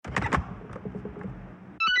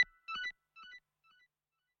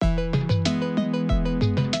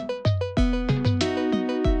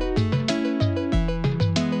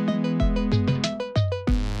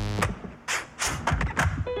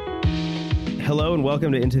Hello and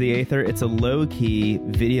welcome to Into the Aether. It's a low-key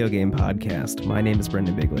video game podcast. My name is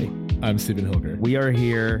Brendan Bigley. I'm Stephen Hilger. We are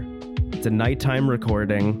here. It's a nighttime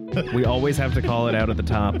recording. We always have to call it out at the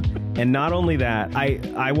top. And not only that,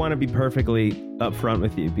 I want to be perfectly upfront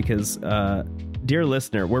with you because, dear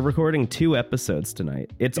listener, we're recording 2 episodes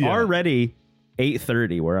tonight. It's already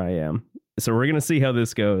 8:30 where I am. So we're going to see how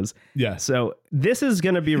this goes. Yeah. So this is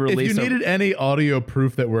going to be released. If you needed any audio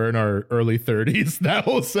proof that we're in our early 30s, that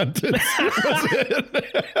whole sentence was it.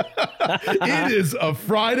 It is a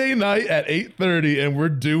Friday night at 8:30 and we're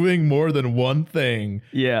doing more than one thing.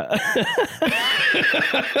 Yeah.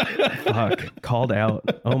 Fuck. Called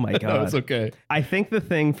out. Oh my God. No, it's okay. I think the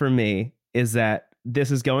thing for me is that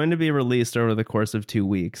this is going to be released over the course of 2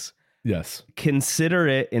 weeks. Yes. Consider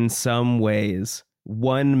it in some ways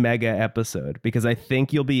one mega episode, because I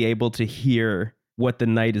think you'll be able to hear what the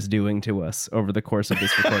night is doing to us over the course of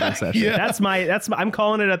this recording session. Yeah. That's my I'm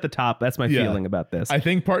calling it at the top. That's my feeling about this. I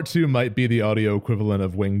think part 2 might be the audio equivalent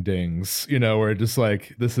of wingdings, where just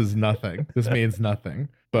like, this is nothing. This means nothing,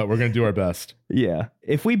 but we're going to do our best. Yeah.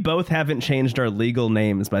 If we both haven't changed our legal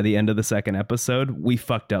names by the end of the second episode, we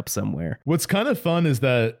fucked up somewhere. What's kind of fun is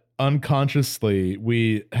that unconsciously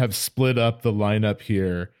we have split up the lineup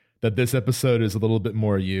here, that this episode is a little bit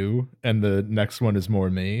more you and the next one is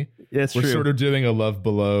more me. It's We're true. sort of doing a Love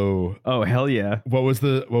Below. Oh, hell yeah. What was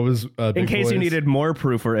Big in case Boys? You needed more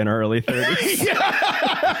proof, we're in our early 30s.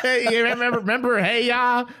 Hey, you remember, hey,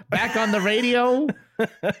 back on the radio?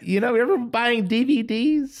 You remember buying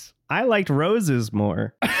DVDs? I liked Roses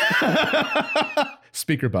more.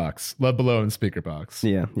 Speaker box. Love Below and Speaker box.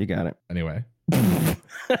 Yeah, you got it. Anyway.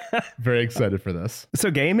 Very excited for this. So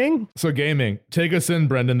gaming? Take us in,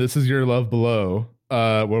 Brendan. This is your Love Below. What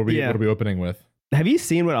are we opening with? Have you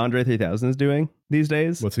seen what Andre 3000 is doing these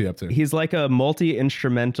days? What's he up to? He's like a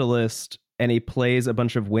multi-instrumentalist and he plays a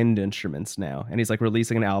bunch of wind instruments now. And he's like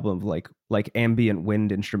releasing an album of like ambient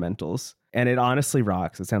wind instrumentals. And it honestly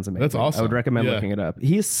rocks. It sounds amazing. That's awesome. I would recommend looking it up.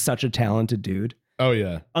 He's such a talented dude. Oh,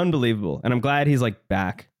 yeah. Unbelievable. And I'm glad he's like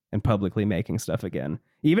back and publicly making stuff again.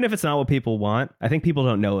 Even if it's not what people want, I think people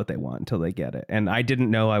don't know what they want until they get it. And I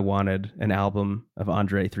didn't know I wanted an album of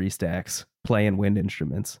Andre 3 Stacks playing wind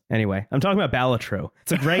instruments. Anyway, I'm talking about Balatro.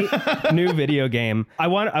 It's a great new video game. I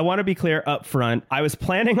want to be clear up front. I was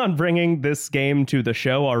planning on bringing this game to the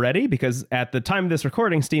show already because at the time of this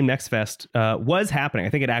recording, Steam Next Fest was happening. I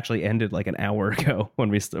think it actually ended like an hour ago when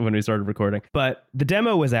we started recording. But the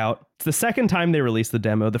demo was out. It's the second time they released the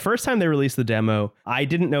demo. The first time they released the demo, I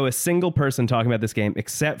didn't know a single person talking about this game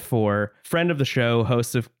except for friend of the show,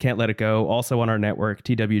 host of Can't Let It Go, also on our network,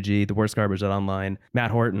 TWG, The Worst Garbage Online, Matt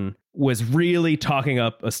Horton, was really talking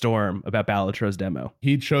up a storm about Balatro's demo.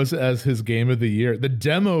 He chose it as his game of the year. The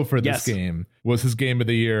demo for this game was his game of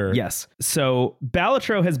the year. Yes. So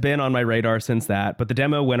Balatro has been on my radar since that, but the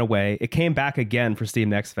demo went away. It came back again for Steam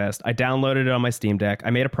Next Fest. I downloaded it on my Steam Deck.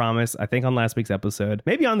 I made a promise, I think on last week's episode,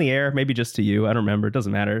 maybe on the air, maybe just to you. I don't remember. It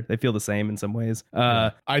doesn't matter. They feel the same in some ways.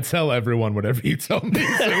 I tell everyone whatever you tell me.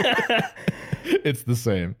 So it's the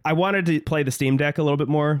same. I wanted to play the Steam Deck a little bit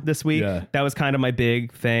more this week. Yeah. That was kind of my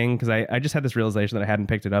big thing because I just had this realization that I hadn't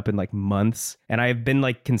picked it up in like months, and I've been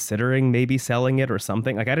like considering maybe selling it or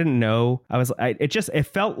something. Like I didn't know. It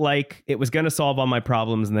felt like it was going to solve all my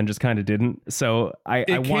problems and then just kind of didn't. So I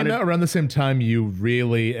came out around the same time you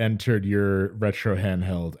really entered your retro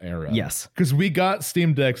handheld era. Yes. Because we got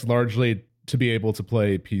Steam Decks largely to be able to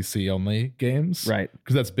play PC only games. Right.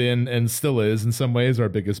 Because that's been and still is in some ways our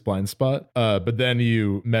biggest blind spot. But then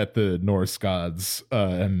you met the Norse gods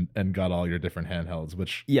and got all your different handhelds,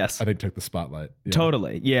 which I think took the spotlight. Yeah.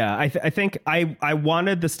 Totally. Yeah. I think I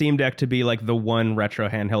wanted the Steam Deck to be like the one retro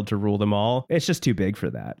handheld to rule them all. It's just too big for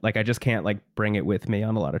that. Like I just can't like bring it with me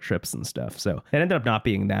on a lot of trips and stuff. So it ended up not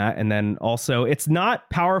being that. And then also it's not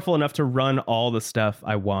powerful enough to run all the stuff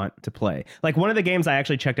I want to play. Like one of the games I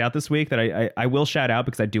actually checked out this week that I will shout out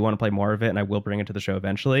because I do want to play more of it and I will bring it to the show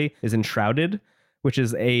eventually is Enshrouded, which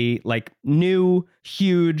is a like new,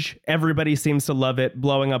 huge, everybody seems to love it,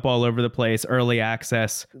 blowing up all over the place, early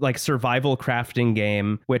access, like survival crafting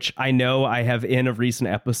game, which I know I have in a recent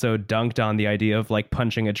episode dunked on the idea of like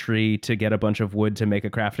punching a tree to get a bunch of wood to make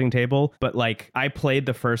a crafting table. But like I played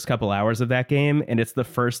the first couple hours of that game and it's the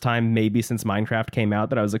first time maybe since Minecraft came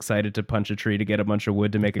out that I was excited to punch a tree to get a bunch of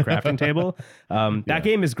wood to make a crafting table. That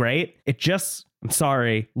game is great. It just, I'm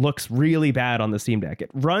sorry, looks really bad on the Steam Deck. It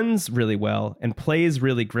runs really well and plays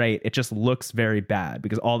really great. It just looks very bad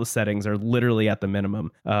because all the settings are literally at the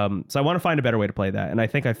minimum. So I want to find a better way to play that. And I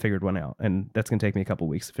think I figured one out. And that's going to take me a couple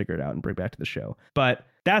weeks to figure it out and bring it back to the show. But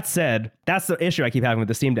That said, that's the issue I keep having with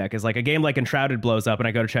the Steam Deck is like a game like Enshrouded blows up and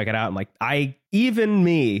I go to check it out. I'm like, even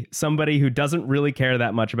me, somebody who doesn't really care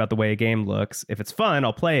that much about the way a game looks, if it's fun,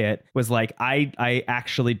 I'll play it, was like, I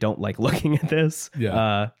actually don't like looking at this.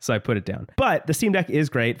 Yeah. So I put it down. But the Steam Deck is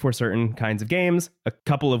great for certain kinds of games, a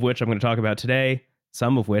couple of which I'm going to talk about today.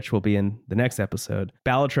 Some of which will be in the next episode.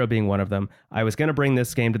 Balatro being one of them. I was going to bring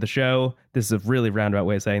this game to the show. This is a really roundabout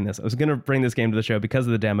way of saying this. I was going to bring this game to the show because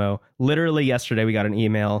of the demo. Literally yesterday, we got an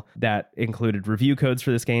email that included review codes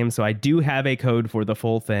for this game. So I do have a code for the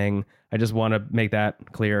full thing. I just want to make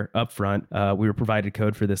that clear up front. We were provided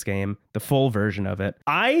code for this game, the full version of it.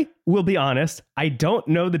 I will be honest, I don't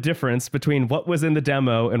know the difference between what was in the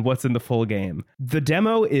demo and what's in the full game. The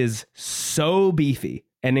demo is so beefy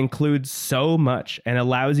and includes so much and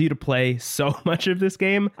allows you to play so much of this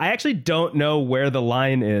game. I actually don't know where the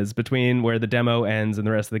line is between where the demo ends and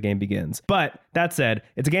the rest of the game begins. But that said,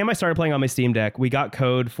 it's a game I started playing on my Steam Deck. We got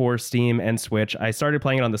code for Steam and Switch. I started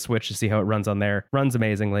playing it on the Switch to see how it runs on there. Runs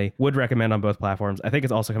amazingly. Would recommend on both platforms. I think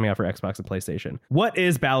it's also coming out for Xbox and PlayStation. What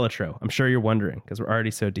is Balatro? I'm sure you're wondering because we're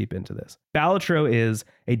already so deep into this. Balatro is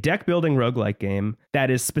a deck building roguelike game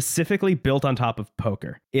that is specifically built on top of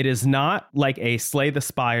poker. It is not like a Slay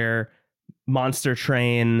the Spire, Monster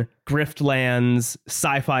Train, Griftlands,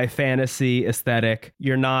 sci-fi fantasy aesthetic.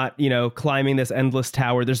 You're not, climbing this endless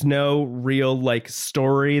tower. There's no real like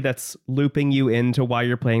story that's looping you into why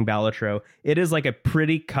you're playing Balatro. It is like a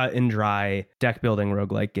pretty cut and dry deck building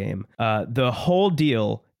roguelike game. The whole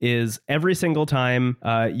deal is every single time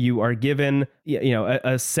you are given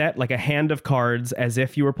a set, like a hand of cards as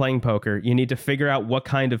if you were playing poker, you need to figure out what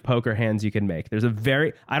kind of poker hands you can make.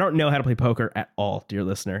 I don't know how to play poker at all, dear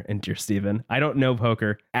listener and dear Steven. I don't know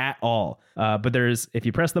poker at all. But if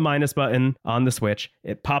you press the minus button on the Switch,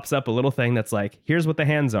 it pops up a little thing that's like, here's what the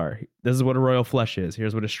hands are. This is what a royal flush is.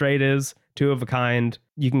 Here's what a straight is. 2 of a kind.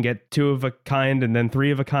 You can get 2 of a kind and then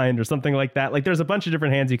 3 of a kind or something like that. Like there's a bunch of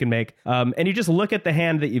different hands you can make. And you just look at the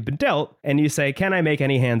hand that you've been dealt and you say, can I make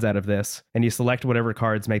any hands out of this? And you select whatever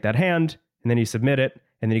cards make that hand and then you submit it.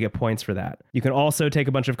 And then you get points for that. You can also take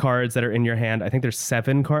a bunch of cards that are in your hand. I think there's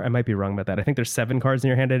 7 cards. I might be wrong about that. I think there's 7 cards in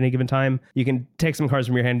your hand at any given time. You can take some cards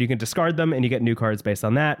from your hand. You can discard them and you get new cards based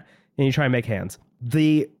on that. And you try and make hands.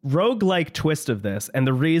 The roguelike twist of this, and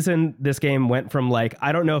the reason this game went from like,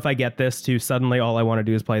 I don't know if I get this, to suddenly all I want to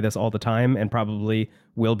do is play this all the time, and probably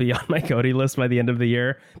will be on my Cody list by the end of the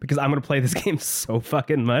year, because I'm going to play this game so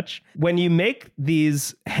fucking much. When you make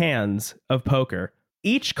these hands of poker,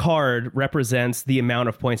 each card represents the amount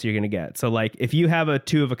of points you're going to get. So like if you have a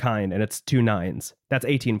 2 of a kind and it's 2 9s, that's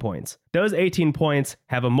 18 points. Those 18 points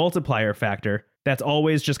have a multiplier factor that's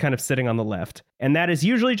always just kind of sitting on the left. And that is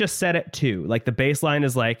usually just set at 2. Like the baseline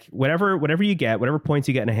is like whatever you get, whatever points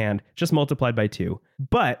you get in a hand, just multiplied by 2.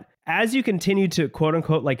 But as you continue to quote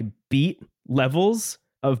unquote like beat levels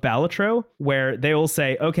of Balatro, where they will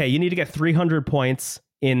say, okay, you need to get 300 points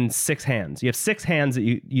in 6 hands. You have 6 hands that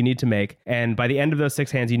you need to make. And by the end of those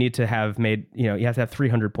 6 hands, you need to have made, you have to have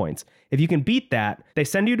 300 points. If you can beat that, they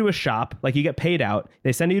send you to a shop, like you get paid out.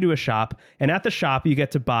 They send you to a shop, and at the shop, you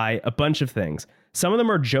get to buy a bunch of things. Some of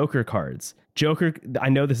them are Joker cards. I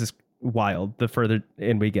know this is wild the further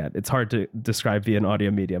in we get. It's hard to describe via an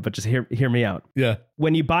audio medium, but just hear me out. Yeah.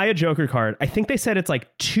 When you buy a Joker card, I think they said it's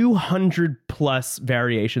like 200 plus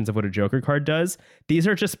variations of what a Joker card does. These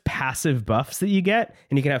are just passive buffs that you get,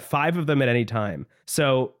 and you can have 5 of them at any time.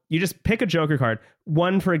 So you just pick a Joker card.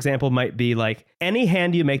 One, for example, might be like any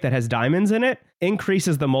hand you make that has diamonds in it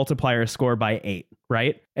increases the multiplier score by 8,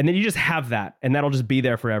 right? And then you just have that, and that'll just be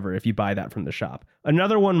there forever if you buy that from the shop.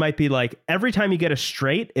 Another one might be like every time you get a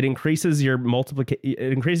straight, it increases your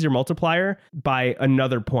multiplier by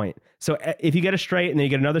another point. So if you get a straight and then you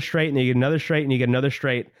get another straight and then you get another straight and you get another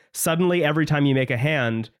straight, suddenly every time you make a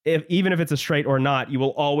hand, even if it's a straight or not, you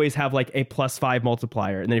will always have like a +5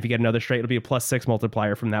 multiplier. And then if you get another straight, it'll be a +6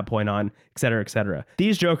 multiplier from that point on, et cetera, et cetera.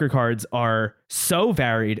 These Joker cards are so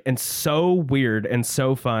varied and so weird and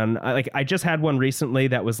so fun. I just had one recently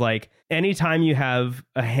that was like, anytime you have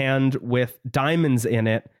a hand with diamonds in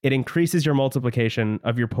it, it increases your multiplication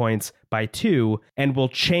of your points by 2 and will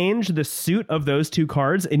change the suit of those 2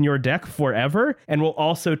 cards in your deck forever, and will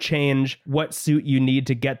also change what suit you need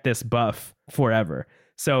to get this buff forever.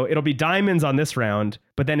 So it'll be diamonds on this round,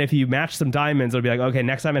 but then if you match some diamonds, it'll be like, okay,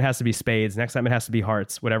 next time it has to be spades, next time it has to be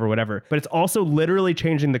hearts, whatever. But it's also literally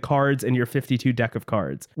changing the cards in your 52 deck of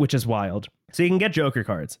cards, which is wild. So you can get Joker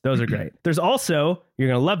cards. Those are great. There's also, you're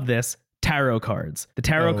going to love this, tarot cards. The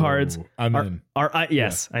tarot cards I'm are, in.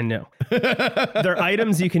 yes, I know. They're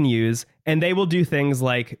items you can use, and they will do things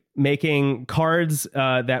like making cards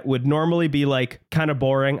that would normally be like kind of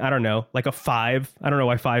boring. I don't know, like a 5. I don't know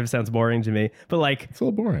why 5 sounds boring to me, but like It's a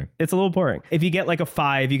little boring. it's a little boring. If you get like a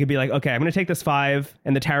 5, you could be like, okay, I'm going to take this 5,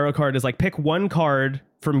 and the tarot card is like, pick one card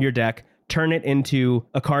from your deck, turn it into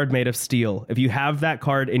a card made of steel. If you have that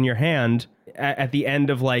card in your hand at the end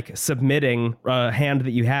of like submitting a hand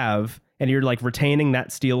that you have, and you're like retaining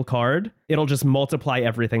that steel card, it'll just multiply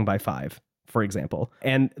everything by 5, for example.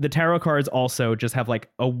 And the tarot cards also just have like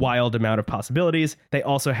a wild amount of possibilities. They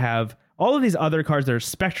also have all of these other cards. There are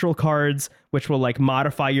spectral cards, which will like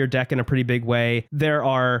modify your deck in a pretty big way. There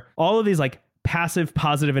are all of these like passive,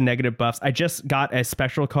 positive, and negative buffs. I just got a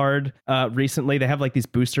spectral card recently. They have like these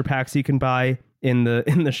booster packs you can buy in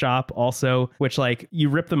the shop also, which like you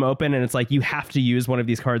rip them open and it's like you have to use one of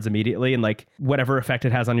these cards immediately, and like whatever effect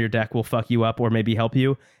it has on your deck will fuck you up or maybe help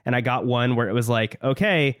you. And I got one where it was like,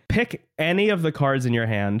 okay, pick any of the cards in your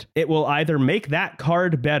hand. It will either make that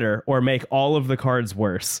card better or make all of the cards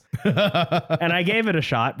worse. And I gave it a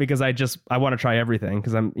shot because I want to try everything,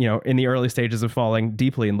 because I'm, in the early stages of falling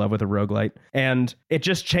deeply in love with a roguelite. And it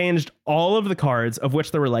just changed all of the cards, of which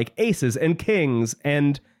there were like aces and kings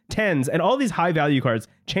and 10s and all these high value cards,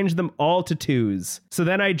 changed them all to 2s. So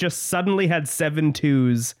then I just suddenly had 7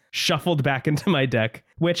 2s shuffled back into my deck,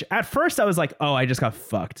 which at first I was like, oh, I just got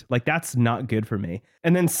fucked. Like, that's not good for me.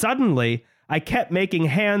 And then suddenly I kept making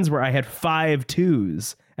hands where I had 5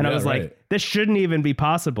 2s. And I was like, this shouldn't even be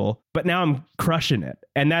possible. But now I'm crushing it.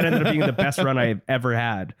 And that ended up being the best run I've ever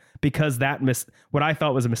had, because what I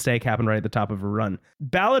thought was a mistake happened right at the top of a run.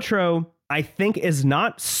 Balatro, I think, is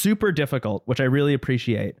not super difficult, which I really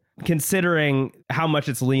appreciate, considering how much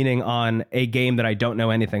it's leaning on a game that I don't know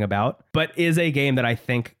anything about, but is a game that I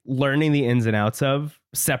think learning the ins and outs of,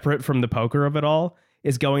 separate from the poker of it all,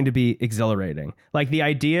 is going to be exhilarating. Like the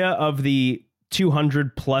idea of the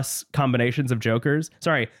 200 plus combinations of jokers.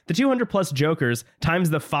 Sorry, the 200 plus jokers times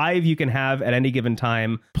the 5 you can have at any given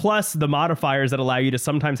time, plus the modifiers that allow you to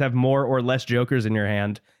sometimes have more or less jokers in your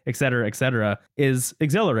hand, et cetera, is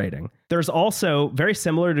exhilarating. There's also, very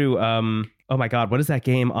similar to, oh my God, what is that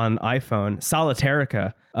game on iPhone?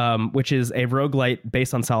 Solitarica, which is a roguelite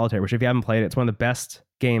based on solitaire, which if you haven't played it, it's one of the best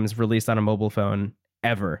games released on a mobile phone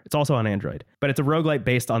ever. It's also on Android, but it's a roguelite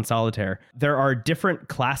based on solitaire. There are different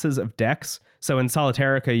classes of decks. So in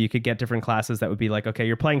Solitarica, you could get different classes that would be like, okay,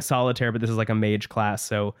 you're playing solitaire, but this is like a mage class.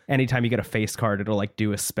 So anytime you get a face card, it'll like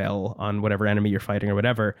do a spell on whatever enemy you're fighting or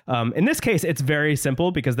whatever. In this case, it's very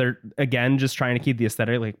simple because they're, again, just trying to keep the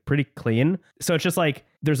aesthetic like pretty clean. So it's just like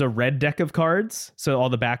there's a red deck of cards. So all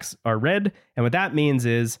the backs are red. And what that means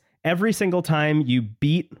is every single time you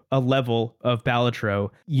beat a level of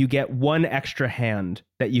Balatro, you get 1 extra hand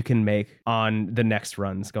that you can make on the next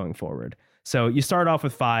runs going forward. So you start off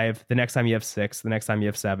with 5, the next time you have 6, the next time you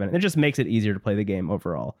have 7. And it just makes it easier to play the game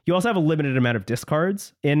overall. You also have a limited amount of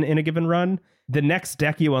discards in a given run. The next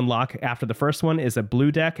deck you unlock after the first one is a blue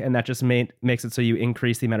deck, and that just makes it so you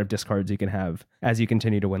increase the amount of discards you can have as you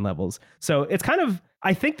continue to win levels. So it's kind of,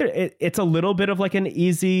 I think that it's a little bit of like an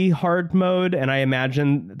easy hard mode, and I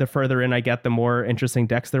imagine the further in I get, the more interesting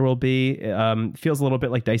decks there will be. Feels a little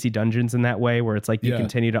bit like Dicey Dungeons in that way, where it's like you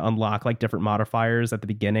continue to unlock like different modifiers at the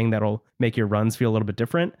beginning that'll make your runs feel a little bit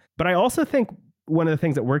different. But I also think one of the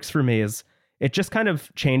things that works for me is it just kind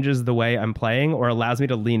of changes the way I'm playing, or allows me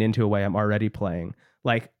to lean into a way I'm already playing.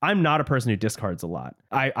 Like, I'm not a person who discards a lot.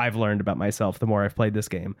 I've learned about myself the more I've played this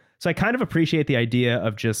game. So I kind of appreciate the idea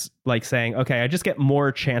of just like saying, okay, I just get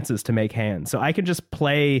more chances to make hands. So I can just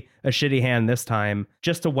play a shitty hand this time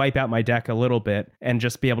just to wipe out my deck a little bit and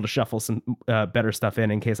just be able to shuffle some better stuff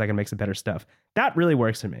in case I can make some better stuff. That really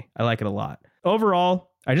works for me. I like it a lot.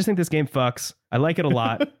 Overall, I just think this game fucks. I like it a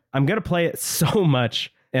lot. I'm going to play it so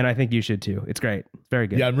much. And I think you should too. It's great. It's very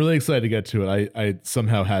good. Yeah, I'm really excited to get to it. I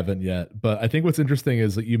somehow haven't yet. But I think what's interesting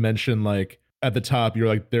is that you mentioned like at the top, you're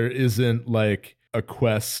like, there isn't like a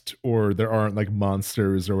quest or there aren't like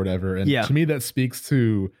monsters or whatever. And to me, that speaks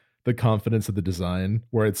to the confidence of the design,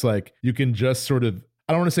 where it's like you can just sort of,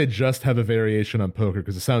 I don't want to say just have a variation on poker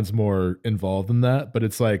because it sounds more involved than that, but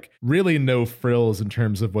it's like really no frills in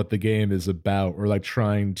terms of what the game is about, or like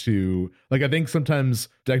trying to, like, I think sometimes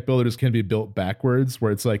deck builders can be built backwards,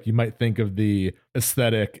 where it's like you might think of the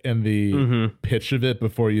aesthetic and the pitch of it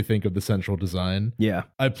before you think of the central design. Yeah.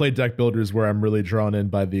 I played deck builders where I'm really drawn in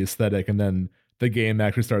by the aesthetic, and then the game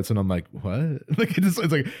actually starts and I'm like, what? Like it's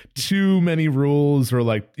like too many rules, or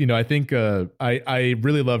like, you know, I think I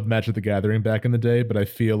really loved Magic the Gathering back in the day, but I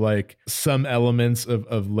feel like some elements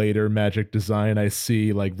of later Magic design I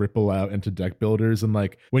see like ripple out into deck builders, and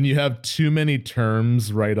like when you have too many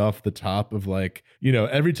terms right off the top of like, you know,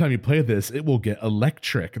 every time you play this it will get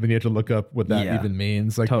electric, and then you have to look up what that even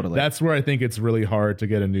means. Like totally. That's where I think it's really hard to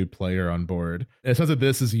get a new player on board. And it sounds like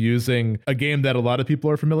this is using a game that a lot of people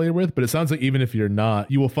are familiar with, but it sounds like even if you're not,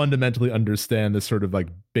 you will fundamentally understand the sort of like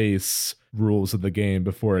base rules of the game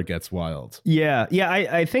before it gets wild. Yeah.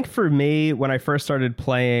 I think for me, when I first started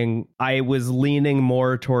playing, I was leaning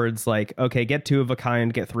more towards like, okay, get 2 of a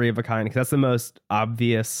kind, get 3 of a kind, because that's the most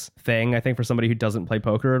obvious thing, I think, for somebody who doesn't play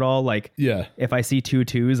poker at all. Like, yeah, if I see 2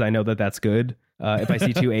 2s, I know that that's good. If I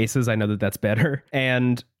see 2 aces, I know that that's better.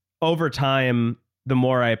 And over time, the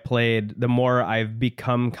more I played, the more I've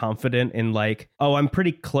become confident in like, oh, I'm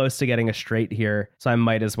pretty close to getting a straight here, so I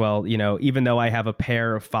might as well, you know, even though I have a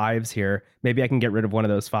pair of 5s here, maybe I can get rid of one of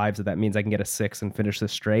those 5s, so that means I can get a 6 and finish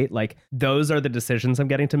this straight. Like, those are the decisions I'm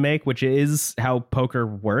getting to make, which is how poker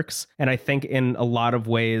works. And I think in a lot of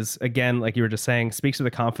ways, again, like you were just saying, speaks to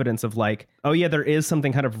the confidence of like, oh yeah, there is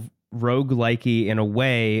something kind of roguelike-y in a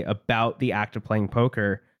way about the act of playing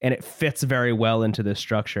poker, and it fits very well into this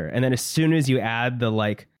structure. And then as soon as you add the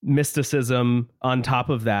like mysticism on top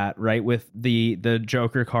of that, right, with the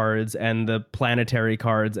Joker cards and the planetary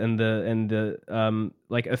cards and the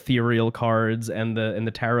like ethereal cards and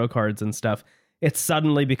the tarot cards and stuff, it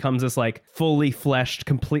suddenly becomes this like fully fleshed,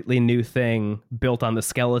 completely new thing built on the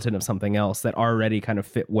skeleton of something else that already kind of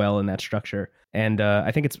fit well in that structure. And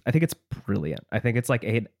I think it's brilliant. I think it's like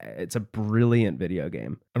it's a brilliant video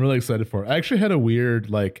game. I'm really excited for it. I actually had a weird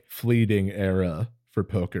like fleeting era for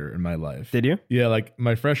poker in my life. Did you? Yeah, like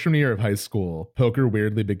my freshman year of high school, poker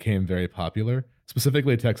weirdly became very popular,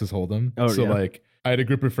 specifically Texas Hold'em. Oh, so yeah. like I had a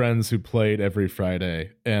group of friends who played every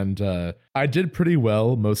Friday, and I did pretty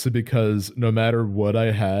well, mostly because no matter what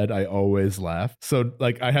I had, I always laughed. So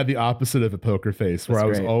like I had the opposite of a poker face, where That's I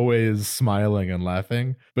was great. always smiling and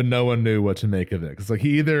laughing, but no one knew what to make of it. Because like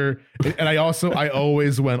he either, and I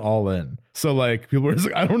always went all in. So like people were just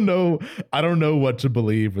like, I don't know what to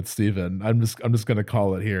believe with Steven. I'm just gonna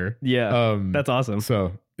call it here. Yeah, that's awesome.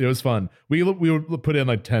 So it was fun. We would put in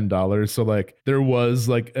like $10, so like there was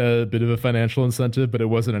like a bit of a financial incentive, but it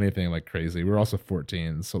wasn't anything like crazy. We were also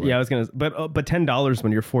 14, so like, yeah, I was gonna, but $10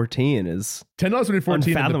 when you're 14 is $10 when you're 14, and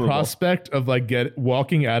the unfathomable. prospect of like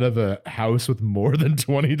walking out of a house with more than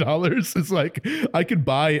 $20 is like, I could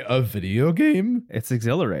buy a video game. it's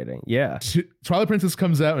exhilarating. Yeah. Twilight Princess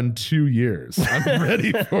comes out in 2 years. I'm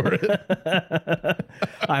ready for it.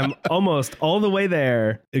 I'm almost all the way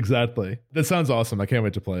there. Exactly. That sounds awesome. I can't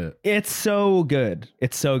wait to play it. It's so good.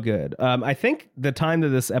 It's so good. I think the time that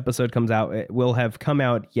this episode comes out, it will have come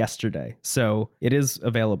out yesterday. So it is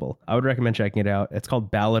available. I would recommend checking it out. It's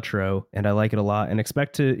called Balatro, and I like it a lot, and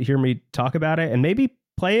expect to hear me talk about it and maybe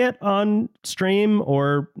play it on stream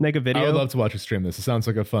or make a video. I would love to watch you stream this. It sounds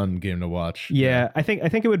like a fun game to watch. Yeah, I think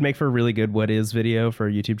it would make for a really good what is video for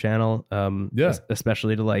a YouTube channel. Yeah.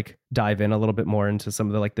 Especially to like dive in a little bit more into some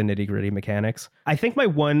of the like the nitty gritty mechanics. I think my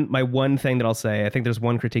one thing that I'll say, I think there's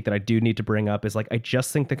one critique that I do need to bring up is like, I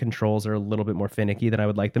just think the controls are a little bit more finicky than I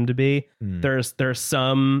would like them to be. There's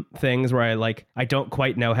some things where I don't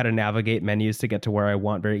quite know how to navigate menus to get to where I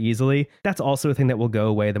want very easily. That's also a thing that will go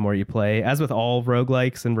away the more you play. As with all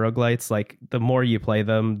roguelikes and roguelites, like the more you play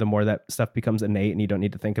them, the more that stuff becomes innate and you don't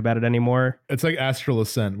need to think about it anymore. It's like Astral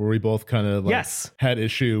Ascent, where we both kind of like had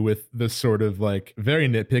issue with this sort of like very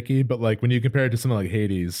nitpicky, but like when you compare it to something like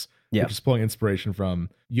Hades, which is pulling inspiration from,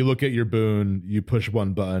 you look at your boon, you push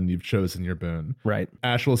one button, you've chosen your boon. Right.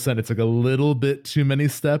 Astral Ascent, it's like a little bit too many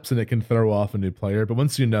steps and it can throw off a new player, but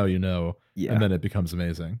once you know, Yeah. and then it becomes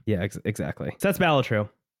amazing. Yeah, exactly. So that's Balatro.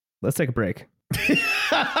 Let's take a break.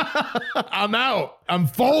 I'm out. I'm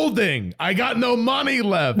folding. I got no money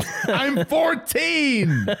left. I'm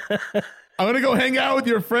 14. I'm going to go hang out with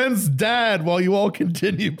your friend's dad while you all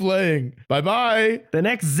continue playing. Bye-bye. The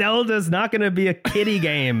next Zelda's not going to be a kiddie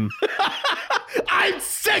game. I'm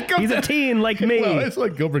sick of He's a teen like me. Well, it's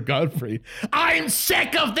like Gilbert Gottfried. I'm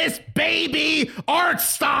sick of this baby art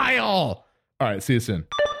style. All right, see you soon.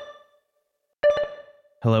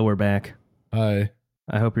 Hello, we're back. Hi.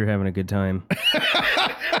 I hope you're having a good time.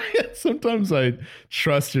 Sometimes I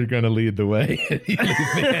trust you're going to lead the way. You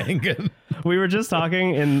leave me hanging. We were just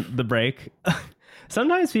talking in the break.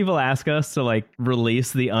 Sometimes people ask us to like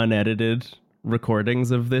release the unedited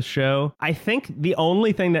recordings of this show. I think the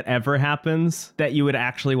only thing that ever happens that you would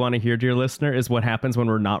actually want to hear, dear listener, is what happens when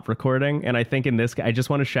we're not recording. And I think in this, I just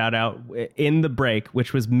want to shout out in the break,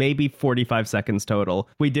 which was maybe 45 seconds total,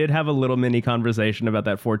 we did have a little mini conversation about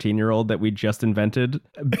that 14-year-old that we just invented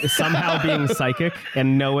somehow being psychic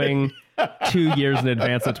and knowing 2 years in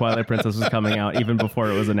advance that Twilight Princess was coming out, even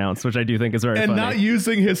before it was announced, which I do think is very funny. And not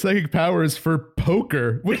using his psychic powers for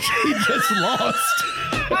poker, which he just lost.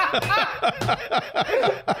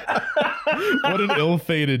 What an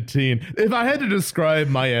ill-fated teen. If I had to describe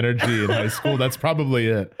my energy in high school, that's probably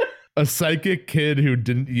it. A psychic kid who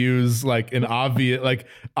didn't use like an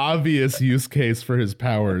obvious use case for his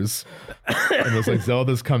powers. And was like,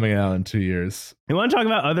 Zelda's coming out in 2 years. You want to talk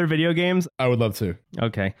about other video games? I would love to.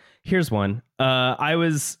 Okay, here's one. I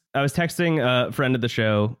was texting a friend of the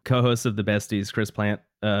show, co-host of the Besties, Chris Plant,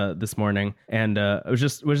 this morning, and I was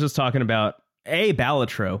just talking about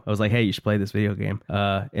Balatro. I was like, hey, you should play this video game.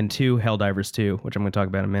 And 2, Helldivers 2, which I'm going to talk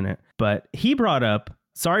about in a minute. But he brought up,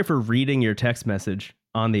 sorry for reading your text message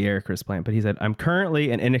on the air, Chris Plant, but he said, I'm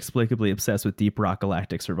currently and inexplicably obsessed with Deep Rock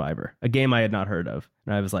Galactic Survivor, a game I had not heard of.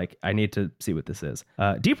 And I was like, I need to see what this is.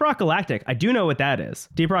 Deep Rock Galactic, I do know what that is.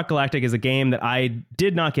 Deep Rock Galactic is a game that I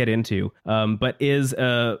did not get into, but is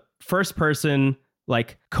a first-person,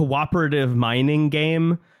 like, cooperative mining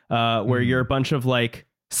game where you're a bunch of, like,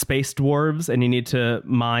 space dwarves and you need to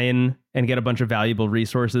mine and get a bunch of valuable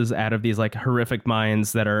resources out of these like horrific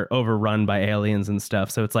mines that are overrun by aliens and stuff.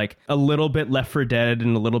 So it's like a little bit Left 4 Dead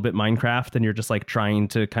and a little bit Minecraft, and you're just like trying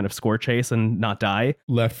to kind of score chase and not die.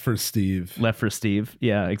 Left for Steve.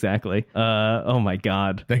 Yeah, exactly. Oh my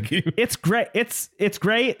God. Thank you. It's great. It's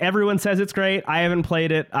great. Everyone says it's great. I haven't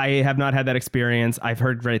played it. I have not had that experience. I've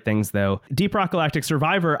heard great things though. Deep Rock Galactic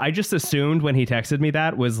Survivor, I just assumed when he texted me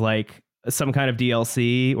that was like some kind of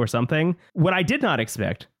DLC or something. What I did not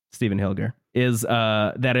expect, Stephen Hilger, is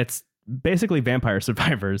that it's basically Vampire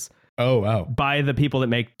Survivors. Oh, wow. By the people that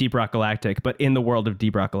make Deep Rock Galactic, but in the world of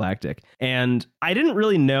Deep Rock Galactic. And I didn't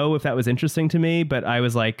really know if that was interesting to me, but I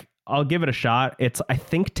was like, I'll give it a shot. It's, I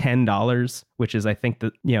think, $10, which is, I think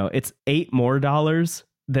that, it's $8 more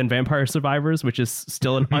than Vampire Survivors, which is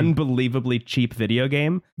still an unbelievably cheap video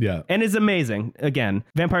game. Yeah. And is amazing. Again,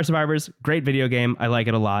 Vampire Survivors, great video game. I like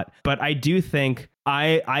it a lot. But I do think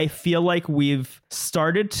I feel like we've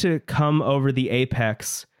started to come over the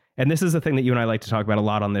apex. And this is the thing that you and I like to talk about a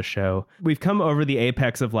lot on this show. We've come over the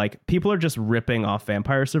apex of like, people are just ripping off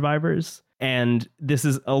Vampire Survivors. And this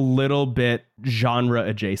is a little bit genre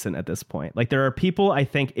adjacent at this point. Like there are people, I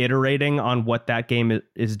think, iterating on what that game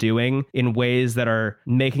is doing in ways that are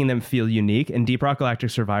making them feel unique. And Deep Rock Galactic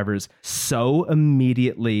Survivors so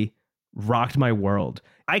immediately rocked my world.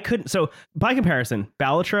 So by comparison,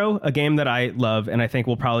 Balatro, a game that I love and I think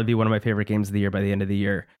will probably be one of my favorite games of the year by the end of the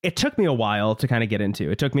year. It took me a while to kind of get into.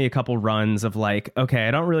 It took me a couple runs of like, okay,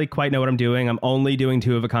 I don't really quite know what I'm doing. I'm only doing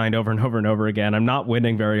 2 of a kind over and over and over again. I'm not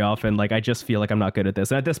winning very often. Like I just feel like I'm not good at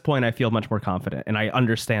this. And at this point, I feel much more confident and I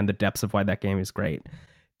understand the depths of why that game is great.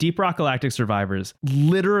 Deep Rock Galactic Survivors,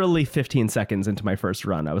 literally 15 seconds into my first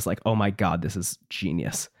run, I was like, oh my God, this is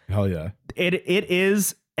genius. Hell yeah. It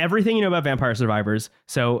is everything you know about Vampire Survivors.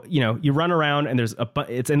 So, you run around and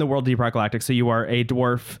it's in the world of Deep Rock Galactic. So you are a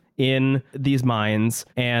dwarf in these mines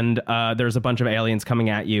and there's a bunch of aliens coming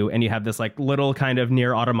at you. And you have this like little kind of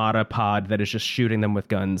near automata pod that is just shooting them with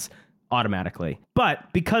guns automatically.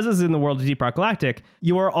 But because it's in the world of Deep Rock Galactic,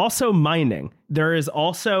 you are also mining. There is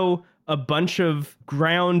also a bunch of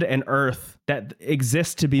ground and earth that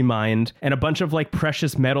exist to be mined, and a bunch of like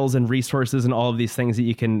precious metals and resources and all of these things that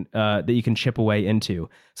you can chip away into.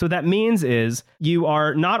 So that means is you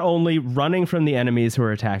are not only running from the enemies who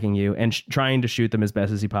are attacking you and trying to shoot them as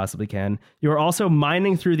best as you possibly can, you are also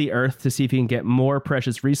mining through the earth to see if you can get more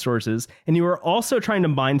precious resources, and you are also trying to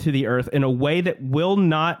mine through the earth in a way that will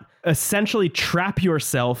not essentially trap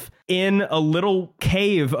yourself in a little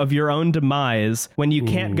cave of your own demise when you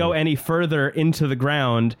can't go any further into the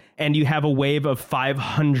ground and you have a wave of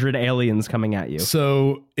 500 aliens coming at you.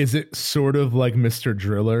 So is it sort of like Mr.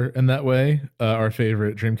 Driller in that way? Our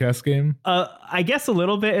favorite Dreamcast game? I guess a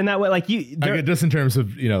little bit in that way. Like just in terms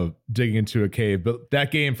of, digging into a cave, but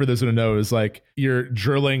that game, for those who don't know, is like you're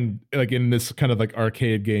drilling, like in this kind of like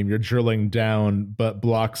arcade game, you're drilling down, but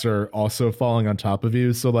blocks are also falling on top of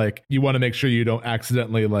you. So like you want to make sure you don't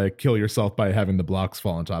accidentally like kill yourself by having the blocks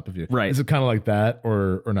fall on top of you. Right. Is it kind of like that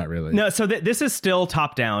or not really? No. So this is still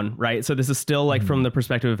top down, right? So this is still like from the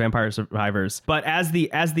perspective of Vampire Survivors. But as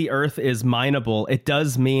the Earth is mineable, it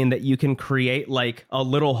does mean that you can create like a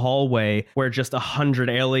little hallway where just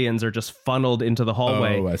 100 aliens are just funneled into the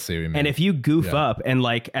hallway. Oh, I see what you mean. And if you goof up and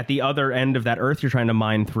like at the other end of that Earth you're trying to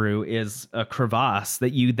mine through is a crevasse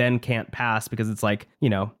that you then can't pass because it's like, you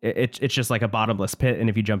know, it's just like a bottomless pit,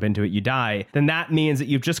 and if you jump into it you die, then that means that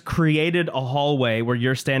you've just created a hallway where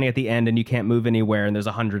you're standing at the end and you can't move anywhere, and there's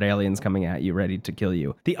 100 aliens coming at you ready to kill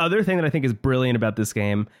you. The other thing that I think is brilliant about this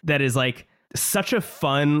game that is like such a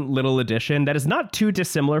fun little addition that is not too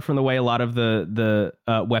dissimilar from the way a lot of the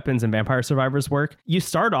weapons in Vampire Survivors work. You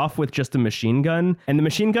start off with just a machine gun, and the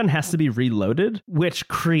machine gun has to be reloaded, which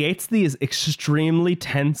creates these extremely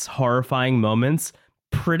tense, horrifying moments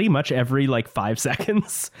pretty much every like 5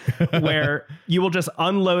 seconds where you will just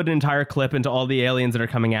unload an entire clip into all the aliens that are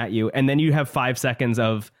coming at you, and then you have 5 seconds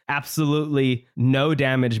of absolutely no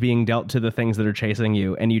damage being dealt to the things that are chasing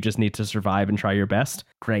you, and you just need to survive and try your best.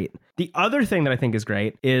 Great. The other thing that I think is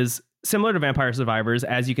great is, similar to Vampire Survivors,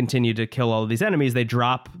 as you continue to kill all of these enemies, they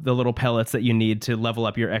drop the little pellets that you need to level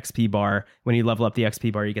up your XP bar. When you level up the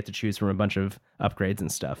XP bar, you get to choose from a bunch of upgrades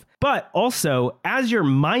and stuff. But also, as you're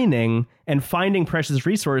mining and finding precious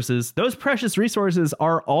resources, those precious resources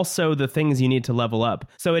are also the things you need to level up.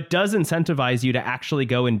 So it does incentivize you to actually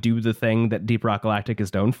go and do the thing that Deep Rock Galactic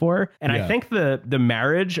is known for. And I think the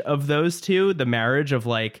marriage of those two, the marriage of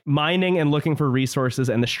like mining and looking for resources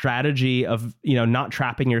and the strategy of, you know, not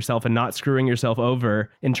trapping yourself and not screwing yourself over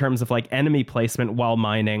in terms of like enemy placement while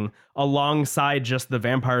mining, alongside just the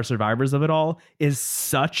Vampire Survivors of it all, is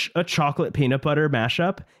such a chocolate peanut butter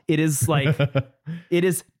mashup. It is like, it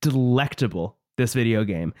is delectable, this video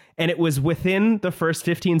game. And it was within the first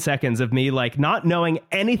 15 seconds of me like not knowing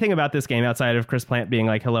anything about this game outside of Chris Plant being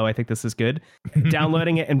like, hello, I think this is good,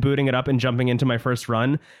 downloading it and booting it up and jumping into my first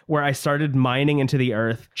run, where I started mining into the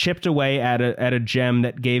earth, chipped away at a gem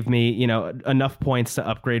that gave me, you know, enough points to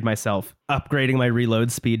upgrade myself, upgrading my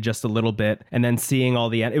reload speed just a little bit, and then seeing all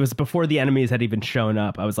the it was before the enemies had even shown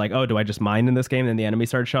up. I was like, oh, do I just mine in this game? And then the enemies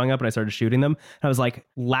started showing up and I started shooting them. And I was like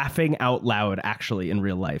laughing out loud, actually, in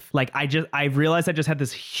real life. Like I realized I just had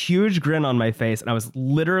this huge grin on my face, and I was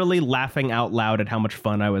literally laughing out loud at how much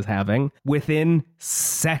fun I was having within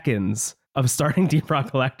seconds of starting Deep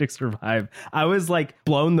Rock Galactic Survive. I was like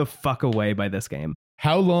blown the fuck away by this game.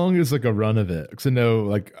 How long is like a run of it? Because I know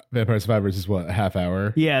like Vampire Survivors is what, a half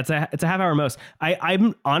hour? Yeah, it's a half hour most.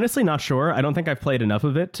 I'm honestly not sure. I don't think I've played enough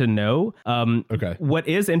of it to know. Okay. What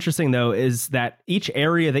is interesting though is that each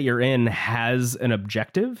area that you're in has an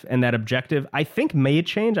objective, and that objective I think may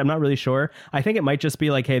change. I'm not really sure. I think it might just be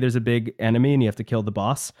like, hey, there's a big enemy and you have to kill the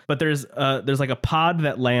boss. But there's like a pod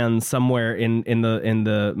that lands somewhere in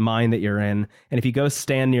the mine that you're in, and if you go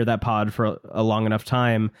stand near that pod for a long enough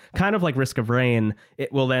time, kind of like Risk of Rain,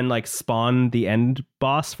 it will then like spawn the end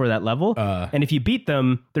boss for that level. And if you beat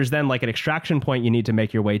them, there's then like an extraction point you need to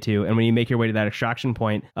make your way to. And when you make your way to that extraction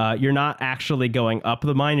point, you're not actually going up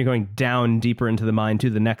the mine, you're going down deeper into the mine to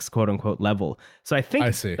the next quote unquote level. So I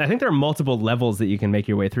think there are multiple levels that you can make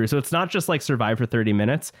your way through. So it's not just like survive for 30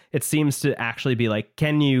 minutes. It seems to actually be like,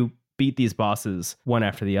 can you beat these bosses one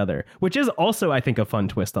after the other, which is also, I think, a fun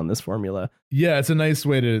twist on this formula. Yeah, it's a nice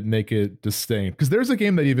way to make it distinct, because there's a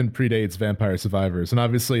game that even predates Vampire Survivors, and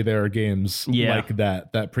obviously there are games like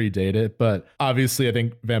that predate it, but obviously I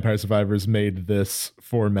think Vampire Survivors made this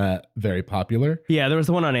format very popular. Yeah, there was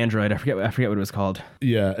the one on Android. I forget what it was called.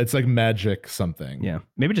 Yeah, it's like Magic something. Yeah,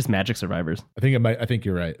 maybe just Magic Survivors. I think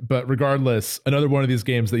you're right. But regardless, another one of these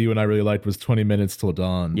games that you and I really liked was 20 Minutes Till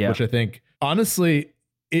Dawn, which I think, honestly,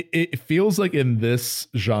 it feels like in this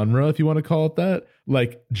genre, if you want to call it that,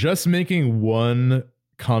 like just making one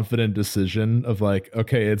confident decision of like,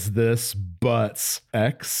 okay, it's this, but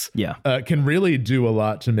X, can really do a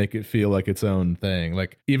lot to make it feel like its own thing.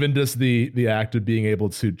 Like even just the act of being able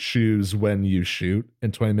to choose when you shoot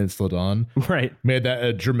in 20 Minutes Till Dawn, right, made that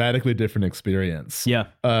a dramatically different experience. Yeah.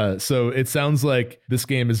 So it sounds like this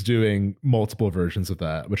game is doing multiple versions of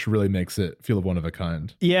that, which really makes it feel one of a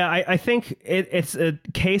kind. Yeah, I think it's a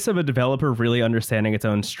case of a developer really understanding its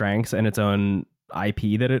own strengths and its own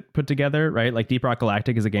IP that it put together, right? Like Deep Rock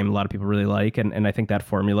Galactic is a game a lot of people really like, and I think that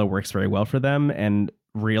formula works very well for them, and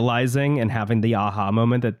realizing and having the aha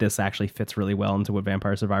moment that this actually fits really well into what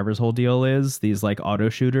Vampire Survivors' whole deal is, these like auto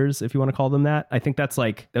shooters, if you want to call them that. I think that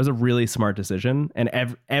was a really smart decision, and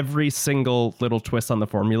every single little twist on the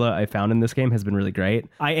formula I found in this game has been really great.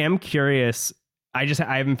 I am curious, I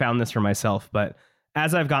haven't found this for myself, but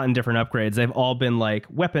as I've gotten different upgrades, they've all been like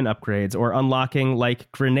weapon upgrades or unlocking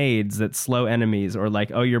like grenades that slow enemies, or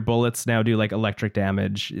like, oh, your bullets now do like electric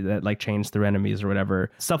damage that like change through enemies or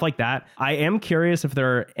whatever. Stuff like that. I am curious if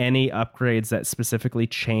there are any upgrades that specifically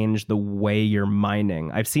change the way you're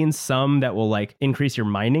mining. I've seen some that will like increase your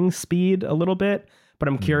mining speed a little bit, but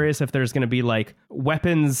I'm curious if there's going to be like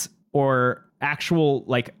weapons or actual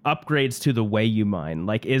like upgrades to the way you mine.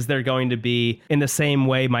 Like, is there going to be, in the same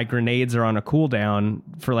way my grenades are on a cooldown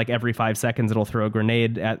for like every 5 seconds it'll throw a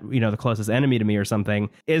grenade at, you know, the closest enemy to me or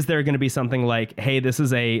something, is there going to be something like, hey, this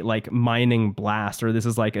is a like mining blast, or this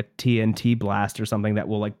is like a TNT blast or something that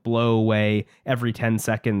will like blow away every 10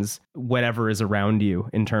 seconds whatever is around you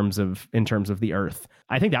in terms of the earth.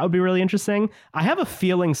 I think that would be really interesting. I have a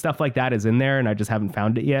feeling stuff like that is in there and I just haven't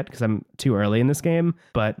found it yet because I'm too early in this game.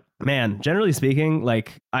 But man, generally speaking,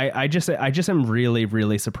 like I just am really,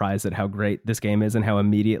 really surprised at how great this game is and how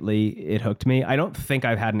immediately it hooked me. I don't think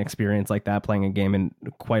I've had an experience like that playing a game in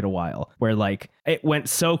quite a while, where like it went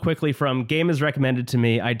so quickly from game is recommended to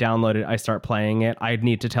me, I download it, I start playing it, I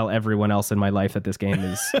need to tell everyone else in my life that this game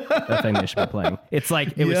is the thing they should be playing. It's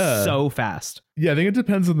like it was so fast. Yeah, I think it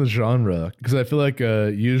depends on the genre, because I feel like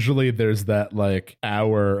usually there's that like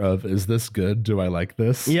hour of, is this good? Do I like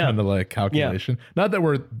this? Kind of like calculation. Not that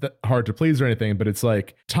we're hard to please or anything, but it's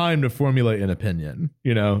like time to formulate an opinion,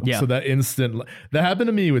 you know? So that instant, that happened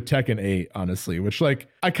to me with Tekken 8, honestly, which like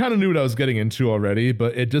I kind of knew what I was getting into already,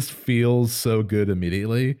 but it just feels so good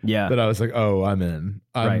immediately that I was like, oh, I'm in.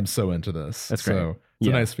 I'm so into this. That's great. So it's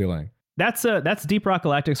a nice feeling. That's Deep Rock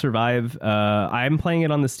Galactic Survive. I'm playing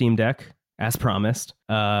it on the Steam Deck, as promised,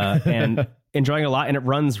 and enjoying it a lot, and it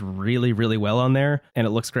runs really, really well on there, and it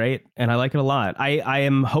looks great, and I like it a lot. I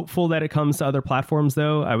am hopeful that it comes to other platforms,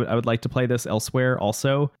 though. I would like to play this elsewhere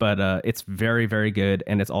also, but it's very, very good,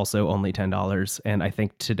 and it's also only $10, and I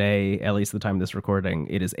think today, at least the time of this recording,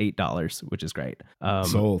 it is $8, which is great.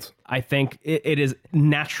 Sold. I think it is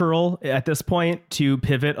natural at this point to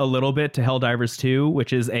pivot a little bit to Helldivers 2,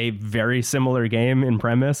 which is a very similar game in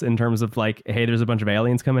premise in terms of like, hey, there's a bunch of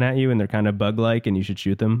aliens coming at you and they're kind of bug-like and you should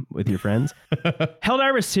shoot them with your friends.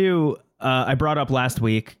 Helldivers 2, I brought up last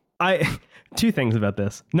week. Two things about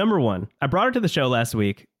this. Number one, I brought it to the show last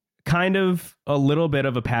week, kind of a little bit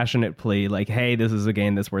of a passionate plea, like, hey, this is a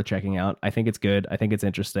game that's worth checking out. I think it's good. I think it's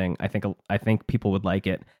interesting. I think people would like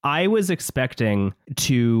it. I was expecting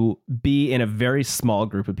to be in a very small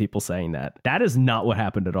group of people saying that. That is not what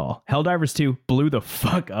happened at all. Helldivers 2 blew the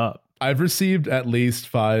fuck up. I've received at least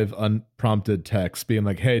 5 unprompted texts being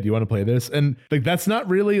like, hey, do you want to play this? And like, that's not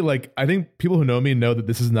really like, I think people who know me know that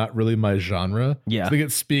this is not really my genre. Yeah. I think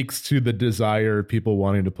it speaks to the desire of people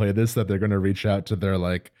wanting to play this, that they're going to reach out to their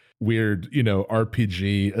like weird, you know,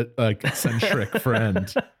 RPG like centric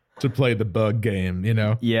friend to play the bug game, you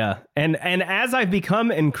know? Yeah. And as I've become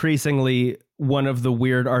increasingly one of the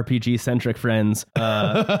weird RPG centric friends,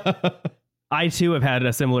 I too have had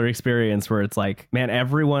a similar experience where it's like, man,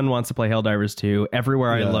 everyone wants to play Helldivers 2.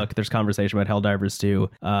 Everywhere I look, there's conversation about Helldivers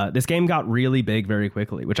 2. This game got really big very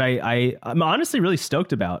quickly, which I'm honestly really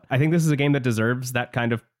stoked about. I think this is a game that deserves that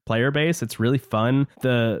kind of player base. It's really fun.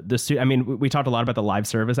 I mean, we talked a lot about the live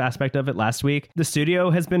service aspect of it last week. The studio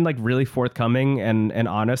has been like really forthcoming and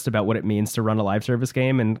honest about what it means to run a live service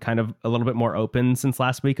game, and kind of a little bit more open since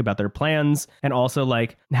last week about their plans, and also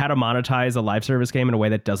like how to monetize a live service game in a way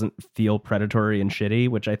that doesn't feel predatory and shitty,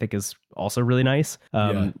 which I think is also really nice,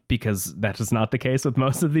 because that is not the case with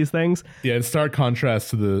most of these things. Yeah, in stark contrast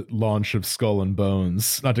to the launch of Skull and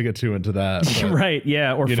Bones, not to get too into that. But, right,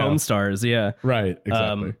 yeah, or Foam Stars, yeah. Right,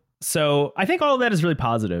 exactly. So I think all of that is really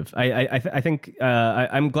positive. I think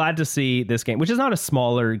I'm glad to see this game, which is not a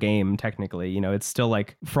smaller game technically. You know, it's still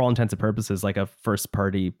like, for all intents and purposes, like a first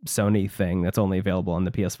party Sony thing that's only available on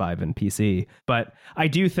the PS5 and PC. But I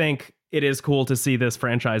do think it is cool to see this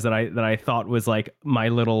franchise that I thought was like my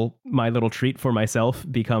little treat for myself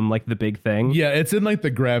become like the big thing. Yeah, it's in like the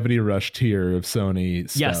Gravity Rush tier of Sony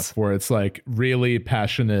stuff, where it's like really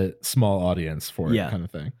passionate small audience for it kind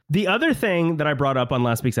of thing. The other thing that I brought up on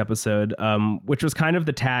last week's episode, which was kind of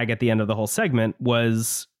the tag at the end of the whole segment,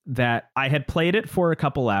 was that I had played it for a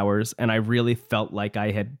couple hours and I really felt like I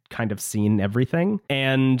had kind of seen everything.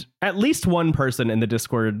 And at least one person in the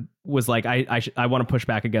Discord was like, I want to push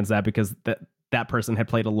back against that, because that person had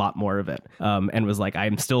played a lot more of it, and was like,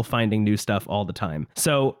 I'm still finding new stuff all the time.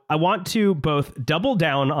 So I want to both double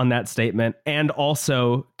down on that statement and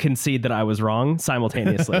also concede that I was wrong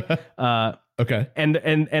simultaneously. Okay. And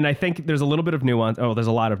I think there's a little bit of nuance. Oh, there's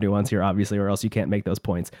a lot of nuance here, obviously, or else you can't make those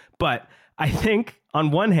points. But I think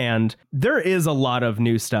on one hand, there is a lot of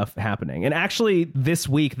new stuff happening. And actually, this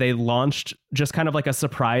week, they launched just kind of like a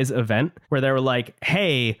surprise event where they were like,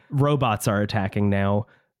 hey, robots are attacking now.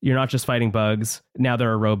 You're not just fighting bugs. Now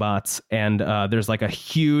there are robots, and there's like a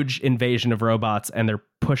huge invasion of robots, and they're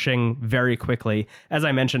pushing very quickly. As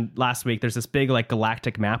I mentioned last week, there's this big like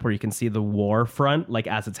galactic map where you can see the war front like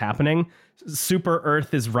as it's happening. Super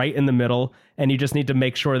Earth is right in the middle, and you just need to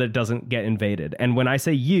make sure that it doesn't get invaded. And when I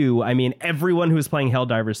say you, I mean everyone who is playing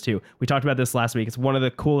Helldivers 2. We talked about this last week. It's one of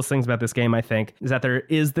the coolest things about this game, I think, is that there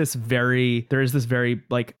is this very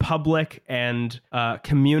like public and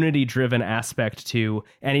community driven aspect to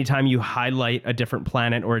anytime you highlight a different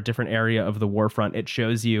planet or a different area of the warfront, it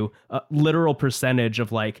shows you a literal percentage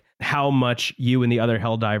of like how much you and the other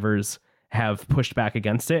Helldivers have pushed back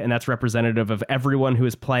against it. And that's representative of everyone who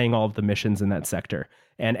is playing all of the missions in that sector.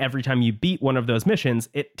 And every time you beat one of those missions,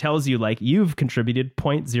 it tells you like you've contributed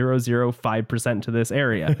 0.005% to this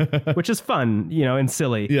area, which is fun, you know, and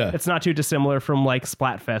silly. Yeah. It's not too dissimilar from like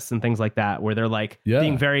Splatfests and things like that, where they're like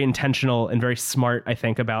being very intentional and very smart, I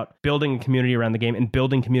think, about building a community around the game and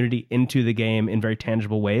building community into the game in very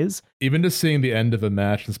tangible ways. Even just seeing the end of a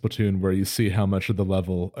match in Splatoon where you see how much of the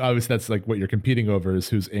level, obviously that's like what you're competing over is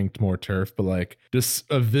who's inked more turf, but like just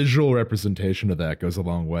a visual representation of that goes a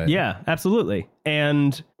long way. Yeah, absolutely.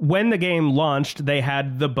 And when the game launched, they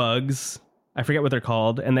had the bugs, I forget what they're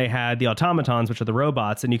called, and they had the automatons, which are the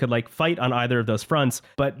robots, and you could like fight on either of those fronts.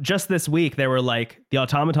 But just this week, they were like, the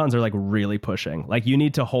automatons are like really pushing. Like you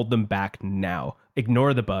need to hold them back now.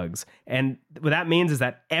 Ignore the bugs. And what that means is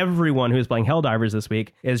that everyone who's playing Helldivers this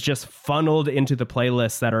week is just funneled into the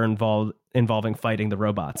playlists that are involving fighting the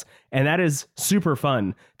robots. And that is super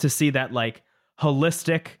fun to see that like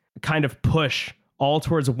holistic kind of push all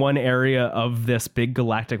towards one area of this big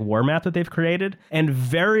galactic war map that they've created. And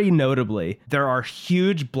very notably, there are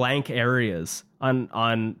huge blank areas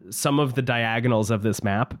on some of the diagonals of this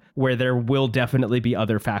map where there will definitely be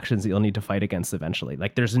other factions that you'll need to fight against eventually.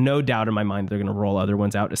 Like there's no doubt in my mind they're going to roll other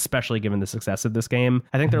ones out, especially given the success of this game.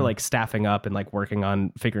 I think they're like staffing up and like working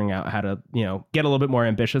on figuring out how to, you know, get a little bit more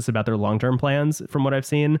ambitious about their long-term plans from what I've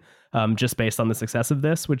seen, just based on the success of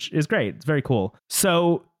this, which is great. It's very cool.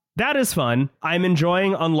 So that is fun. I'm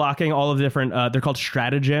enjoying unlocking all of the different, they're called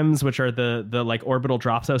stratagems, which are the like orbital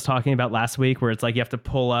drops I was talking about last week, where it's like you have to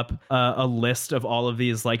pull up a list of all of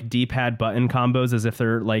these like D-pad button combos as if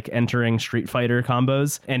they're like entering Street Fighter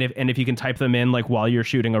combos. And if you can type them in like while you're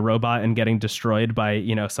shooting a robot and getting destroyed by,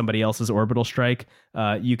 you know, somebody else's orbital strike,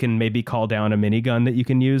 you can maybe call down a minigun that you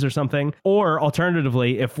can use or something. Or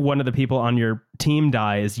alternatively, if one of the people on your team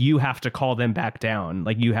dies, you have to call them back down.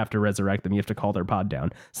 Like you have to resurrect them. You have to call their pod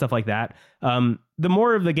down. Stuff like that. The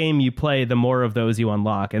more of the game you play, the more of those you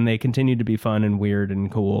unlock, and they continue to be fun and weird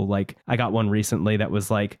and cool. Like I got one recently that was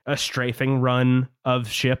like a strafing run of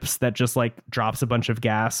ships that just like drops a bunch of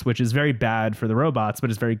gas, which is very bad for the robots, but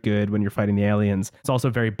it's very good when you're fighting the aliens. It's also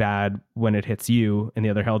very bad when it hits you and the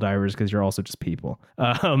other Helldivers because you're also just people.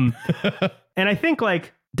 And I think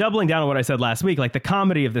like doubling down on what I said last week, like the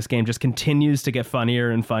comedy of this game just continues to get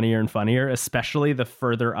funnier and funnier and funnier, especially the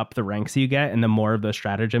further up the ranks you get and the more of those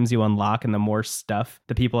stratagems you unlock and the more stuff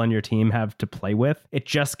the people on your team have to play with. It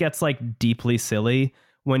just gets like deeply silly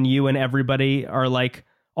when you and everybody are like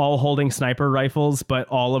all holding sniper rifles, but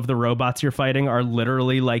all of the robots you're fighting are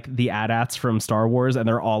literally like the AT-ATs from Star Wars, and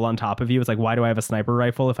they're all on top of you. It's like, why do I have a sniper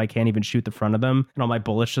rifle if I can't even shoot the front of them and all my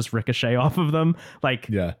bullets just ricochet off of them? Like,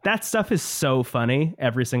 that stuff is so funny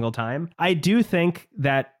every single time. I do think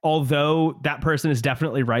that although that person is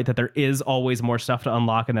definitely right that there is always more stuff to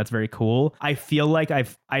unlock, and that's very cool, I feel like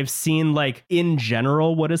I've seen like in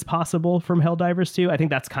general what is possible from Helldivers 2. I think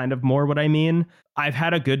that's kind of more what I mean. I've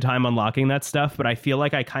had a good time unlocking that stuff, but I feel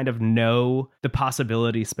like I kind of know the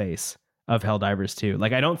possibility space of Helldivers 2.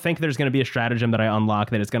 Like, I don't think there's going to be a stratagem that I unlock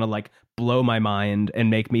that is going to like blow my mind and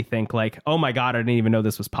make me think like, oh my God, I didn't even know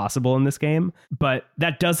this was possible in this game. But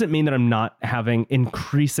that doesn't mean that I'm not having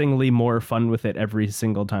increasingly more fun with it every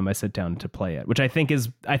single time I sit down to play it, which I think is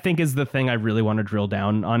the thing I really want to drill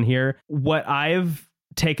down on here. What I've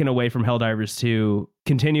taken away from Helldivers 2,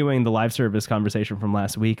 continuing the live service conversation from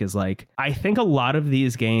last week, is like, I think a lot of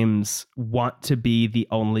these games want to be the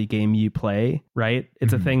only game you play, right?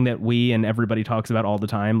 It's a thing that we and everybody talks about all the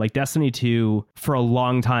time. Like Destiny 2 for a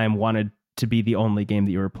long time wanted to be the only game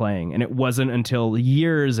that you were playing. And it wasn't until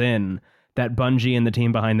years in that Bungie and the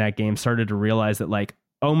team behind that game started to realize that like,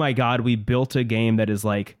 oh my God, we built a game that is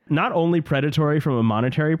like not only predatory from a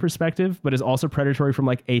monetary perspective, but is also predatory from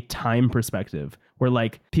like a time perspective, where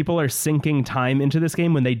like people are sinking time into this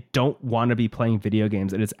game when they don't want to be playing video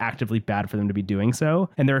games, and it's actively bad for them to be doing so.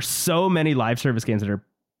 And there are so many live service games that are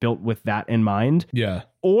built with that in mind. Yeah.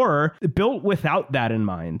 Or built without that in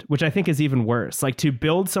mind, which I think is even worse. Like to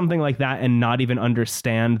build something like that and not even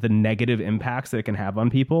understand the negative impacts that it can have on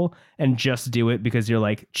people and just do it because you're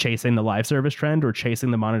like chasing the live service trend or chasing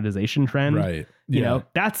the monetization trend. Right. You know,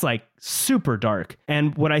 that's like super dark.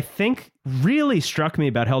 And what I think really struck me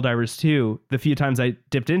about Helldivers 2, the few times I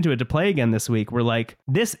dipped into it to play again this week, were like,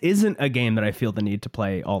 this isn't a game that I feel the need to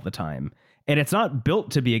play all the time. And it's not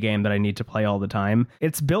built to be a game that I need to play all the time.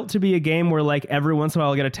 It's built to be a game where like every once in a while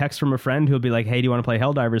I'll get a text from a friend who'll be like, hey, do you want to play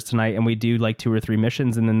Helldivers tonight? And we do like 2 or 3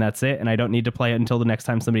 missions and then that's it. And I don't need to play it until the next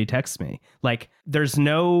time somebody texts me. Like there's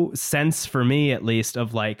no sense for me, at least,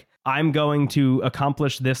 of like, I'm going to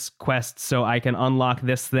accomplish this quest so I can unlock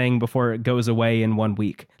this thing before it goes away in 1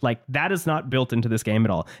 week. Like that is not built into this game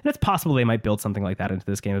at all. And it's possible they might build something like that into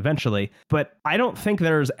this game eventually, but I don't think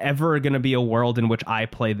there's ever going to be a world in which I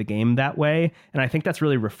play the game that way. And I think that's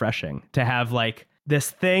really refreshing to have like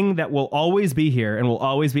this thing that will always be here and will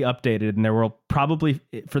always be updated. And there will probably,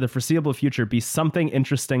 for the foreseeable future, be something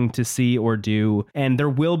interesting to see or do. And there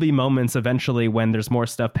will be moments eventually when there's more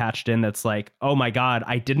stuff patched in that's like, oh my God,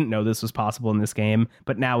 I didn't know this was possible in this game,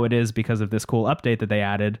 but now it is because of this cool update that they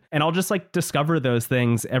added. And I'll just like discover those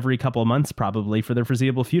things every couple of months, probably for the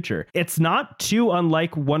foreseeable future. It's not too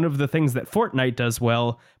unlike one of the things that Fortnite does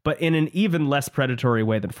well, but in an even less predatory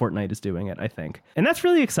way than Fortnite is doing it, I think. And that's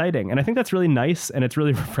really exciting. And I think that's really nice. And it's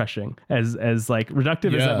really refreshing, as like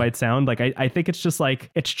reductive as that might sound. Like, I think it's just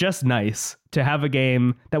like, it's just nice to have a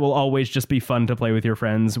game that will always just be fun to play with your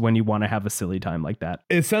friends when you want to have a silly time like that.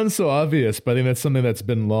 It sounds so obvious, but I think that's something that's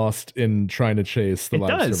been lost in trying to chase the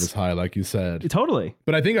live service high, like you said. Totally.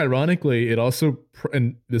 But I think ironically, it also,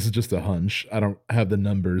 and this is just a hunch, I don't have the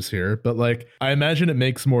numbers here, but like, I imagine it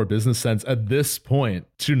makes more business sense at this point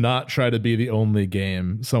to not try to be the only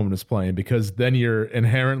game someone is playing, because then you're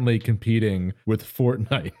inherently competing with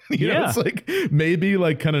Fortnite. You know, it's like maybe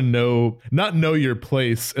like kind of not know your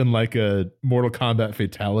place in like a Mortal Kombat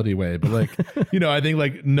fatality way, but like, you know, I think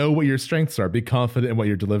like know what your strengths are, be confident in what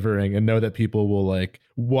you're delivering, and know that people will like,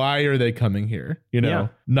 why are they coming here? You know,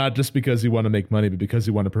 not just because you want to make money, but because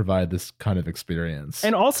you want to provide this kind of experience.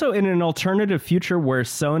 And also in an alternative future where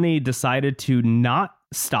Sony decided to not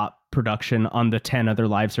stop production on the 10 other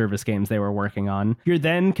live service games they were working on, you're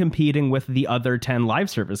then competing with the other 10 live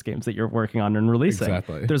service games that you're working on and releasing.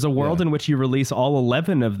 Exactly. There's a world in which you release all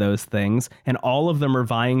 11 of those things, and all of them are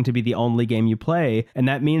vying to be the only game you play. And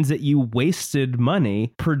that means that you wasted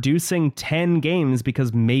money producing 10 games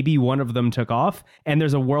because maybe one of them took off. And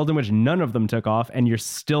there's a world in which none of them took off, and you're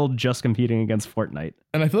still just competing against Fortnite.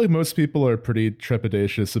 And I feel like most people are pretty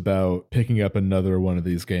trepidatious about picking up another one of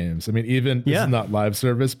these games. I mean, even this is not live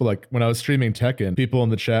service, but like when I was streaming Tekken, people in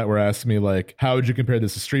the chat were asking me like, how would you compare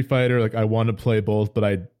this to Street Fighter? Like, I want to play both, but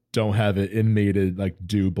I don't have it in me to like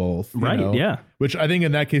do both. You know? Yeah. Which I think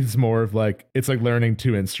in that case is more of like, it's like learning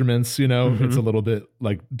 2 instruments, you know, it's a little bit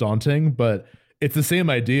like daunting, but it's the same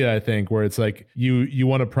idea, I think, where it's like you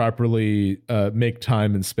want to properly make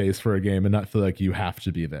time and space for a game and not feel like you have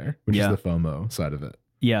to be there, which is the FOMO side of it.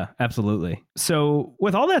 Yeah, absolutely. So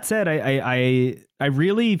with all that said, I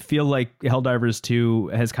really feel like Helldivers 2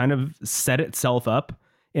 has kind of set itself up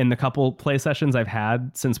in the couple play sessions I've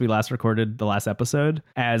had since we last recorded the last episode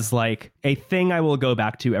as like a thing I will go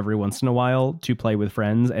back to every once in a while to play with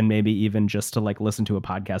friends, and maybe even just to like listen to a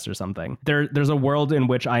podcast or something. There's a world in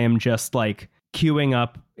which I am just like queuing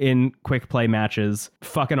up in quick play matches,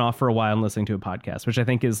 fucking off for a while and listening to a podcast, which I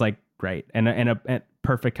think is like great and a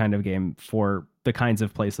perfect kind of game for the kinds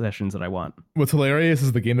of play sessions that I want. What's hilarious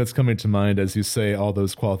is the game that's coming to mind as you say all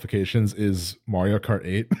those qualifications is Mario Kart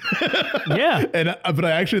 8. Yeah. But I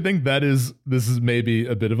actually think this is maybe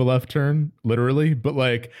a bit of a left turn, literally. But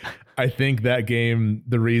like, I think that game,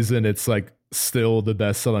 the reason it's like still the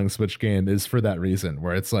best selling Switch game is for that reason,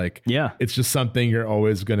 where it's like, it's just something you're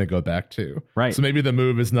always going to go back to. Right. So maybe the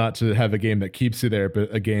move is not to have a game that keeps you there,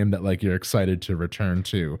 but a game that like you're excited to return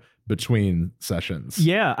to between sessions.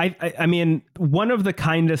 Yeah, I mean, one of the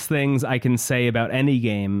kindest things I can say about any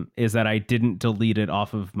game is that I didn't delete it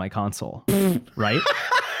off of my console, right?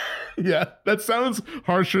 Yeah, that sounds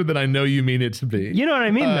harsher than I know you mean it to be. You know what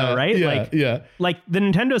I mean, though, right? Yeah, Like the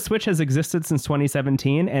Nintendo Switch has existed since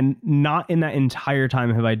 2017, and not in that entire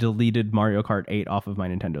time have I deleted Mario Kart 8 off of my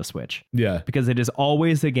Nintendo Switch. Yeah. Because it is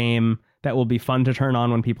always a game that will be fun to turn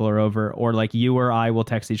on when people are over, or like you or I will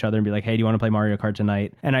text each other and be like, hey, do you want to play Mario Kart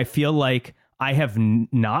tonight? And I feel like I have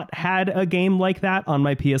not had a game like that on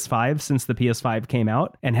my PS5 since the PS5 came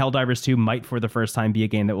out, and Helldivers 2 might for the first time be a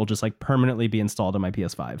game that will just like permanently be installed on my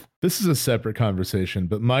PS5. This is a separate conversation,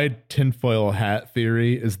 but my tinfoil hat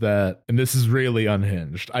theory is that, and this is really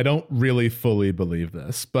unhinged, I don't really fully believe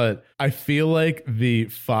this, but I feel like the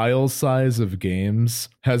file size of games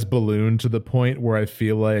has ballooned to the point where I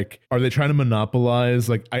feel like, are they trying to monopolize,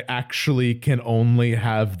 like, I actually can only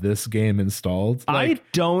have this game installed? Like, I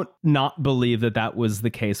don't not believe that was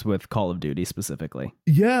the case with Call of Duty specifically.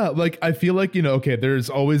 yeah, like, I feel like, okay, there's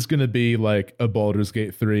always going to be like a Baldur's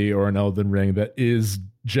Gate 3 or an Elden Ring that is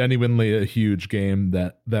genuinely a huge game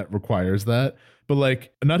that requires that. But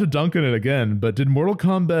like, not to dunk on it again, but did Mortal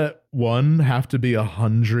Kombat 1 have to be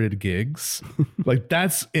 100 gigs? Like,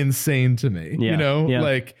 that's insane to me. Yeah.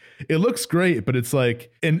 Like, it looks great, but it's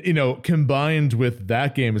like, and combined with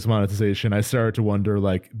that game's monetization, I started to wonder,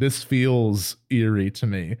 like, this feels eerie to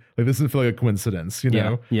me. Like, this doesn't feel like a coincidence,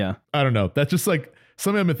 Yeah. I don't know. That's just like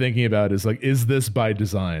something I've been thinking about is like, is this by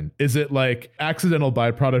design? Is it like accidental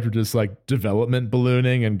byproduct of just like development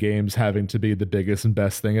ballooning and games having to be the biggest and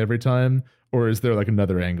best thing every time? Or is there like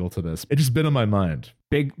another angle to this? It's just been on my mind.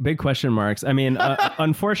 Big question marks. I mean,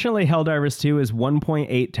 unfortunately, Helldivers 2 is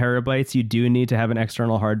 1.8 terabytes. You do need to have an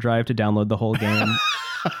external hard drive to download the whole game.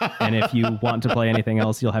 And if you want to play anything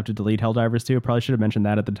else, you'll have to delete Helldivers 2. Probably should have mentioned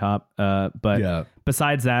that at the top. But yeah.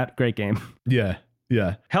 Besides that, great game. Yeah.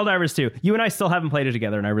 Helldivers 2. You and I still haven't played it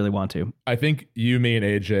together, and I really want to. I think you, me, and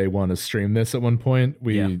AJ want to stream this at one point.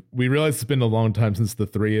 We realized it's been a long time since the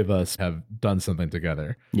three of us have done something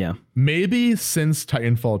together. Yeah. Maybe since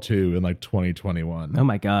Titanfall 2 in like 2021. Oh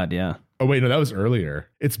my God, yeah. Oh, wait, no, that was earlier.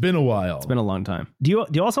 It's been a while. It's been a long time. Do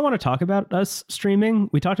you also want to talk about us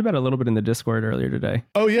streaming? We talked about it a little bit in the Discord earlier today.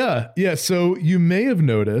 Oh, yeah. Yeah, so you may have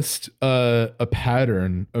noticed a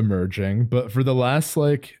pattern emerging, but for the last,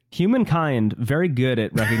 like... Humankind, very good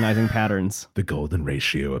at recognizing patterns. The golden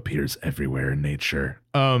ratio appears everywhere in nature.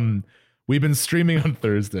 We've been streaming on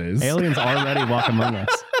Thursdays. Aliens already walk among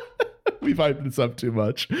us. We've hyped this up too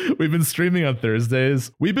much. We've been streaming on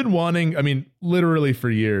Thursdays. We've been wanting, I mean, literally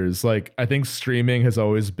for years. Like, I think streaming has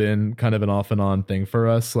always been kind of an off and on thing for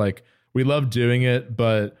us. Like, we love doing it,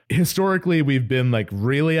 but historically we've been like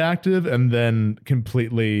really active and then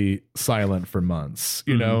completely silent for months.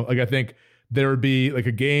 You know, like I think there would be like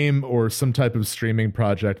a game or some type of streaming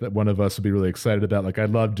project that one of us would be really excited about. Like, I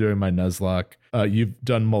love doing my Nuzlocke. You've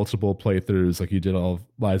done multiple playthroughs, like you did all of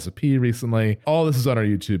Liza P recently. All this is on our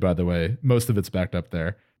YouTube, by the way. Most of it's backed up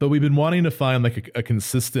there. But we've been wanting to find like a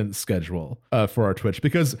consistent schedule for our Twitch,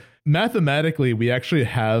 because mathematically we actually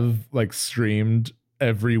have like streamed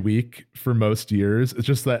every week for most years. It's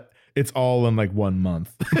just that it's all in like 1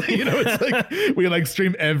 month. It's like we like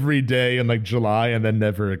stream every day in like July and then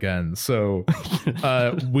never again. So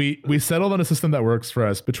we settled on a system that works for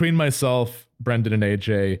us. Between myself, Brendan, and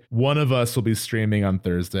AJ, one of us will be streaming on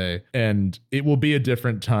Thursday, and it will be a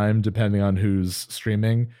different time depending on who's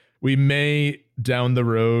streaming. We may down the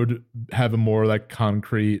road have a more like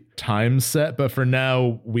concrete time set, but for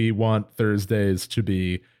now we want Thursdays to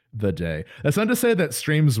be the day. That's not to say that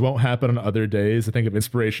streams won't happen on other days. I think if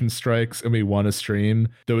inspiration strikes and we want to stream,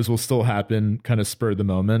 those will still happen, kind of spur of the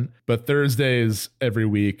moment. But Thursdays every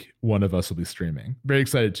week, one of us will be streaming. Very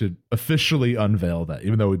excited to officially unveil that,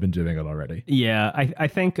 even though we've been doing it already. Yeah, I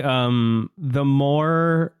think the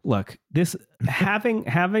more, look, this having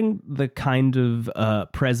the kind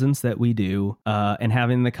of presence that we do and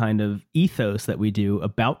having the kind of ethos that we do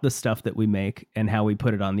about the stuff that we make and how we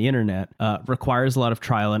put it on the internet requires a lot of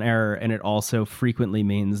trial and error. And it also frequently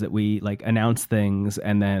means that we like announce things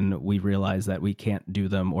and then we realize that we can't do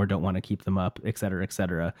them or don't want to keep them up, et cetera, et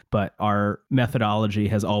cetera. But our methodology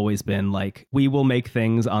has always been like, we will make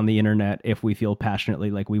things on the internet if we feel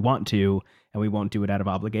passionately like we want to, and we won't do it out of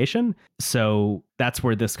obligation. So that's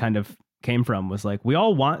where this kind of came from, was like, we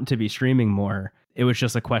all want to be streaming more. It was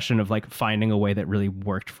just a question of like finding a way that really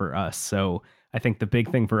worked for us. So I think the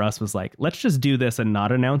big thing for us was like, let's just do this and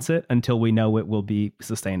not announce it until we know it will be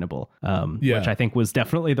sustainable, which I think was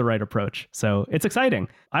definitely the right approach. So it's exciting.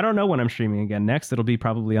 I don't know when I'm streaming again next. It'll be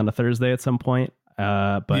probably on a Thursday at some point,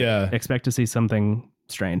 but expect to see something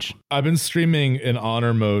strange. I've been streaming an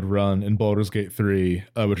honor mode run in Baldur's Gate 3,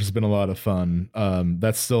 which has been a lot of fun.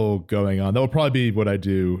 That's still going on. That will probably be what I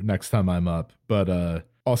do next time I'm up, but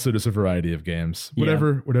also just a variety of games,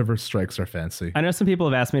 whatever strikes our fancy. I know some people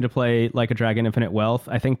have asked me to play Like a Dragon Infinite Wealth.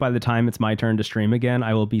 I think by the time it's my turn to stream again,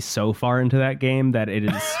 I will be so far into that game that it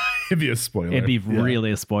is It'd be a spoiler. It'd be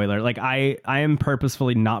really a spoiler. Like I am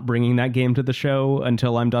purposefully not bringing that game to the show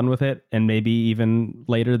until I'm done with it, and maybe even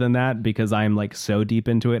later than that, because I'm like so deep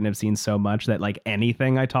into it and have seen so much that like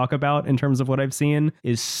anything I talk about in terms of what I've seen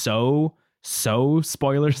is so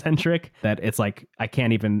spoiler centric that it's like I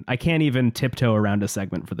can't even tiptoe around a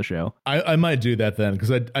segment for the show. I might do that then,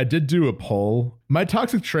 because I did do a poll. My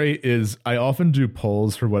toxic trait is I often do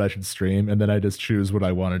polls for what I should stream, and then I just choose what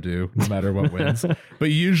I want to do, no matter what wins.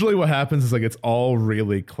 But usually what happens is like it's all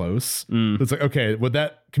really close. It's like, okay, what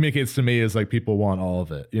that communicates to me is like people want all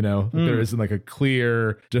of it, you know? There isn't like a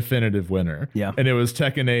clear, definitive winner. Yeah. And it was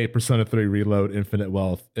Tekken 8, Persona 3 Reload, Infinite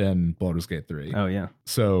Wealth, and Baldur's Gate 3. Oh, yeah.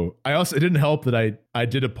 So it didn't help that I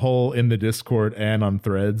did a poll in the Discord and on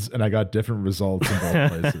Threads, and I got different results in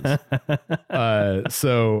both places.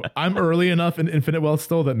 So I'm early enough in Infinite Wealth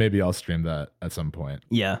still that maybe I'll stream that at some point.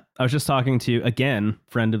 Yeah. I was just talking to, again,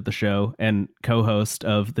 friend of the show and co-host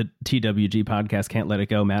of the TWG podcast, Can't Let It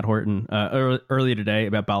Go, Matt Horton, earlier today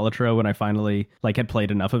about Balatro, when I finally like had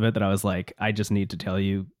played enough of it that I was like, I just need to tell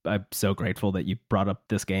you, I'm so grateful that you brought up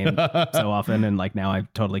this game so often, and like now I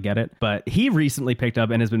totally get it. But he recently picked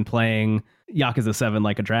up and has been playing Yakuza 7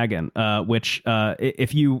 Like a Dragon, which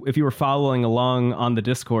if you were following along on the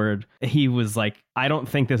Discord, he was like, I don't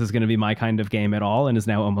think this is going to be my kind of game at all, and is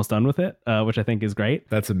now almost done with it, which I think is great.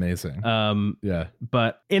 That's amazing. Yeah.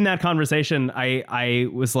 But in that conversation, I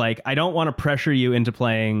was like, I don't want to pressure you into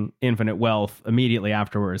playing Infinite Wealth immediately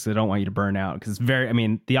afterwards. I don't want you to burn out, because the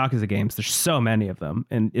Yakuza games, there's so many of them,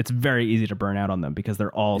 and it's very easy to burn out on them because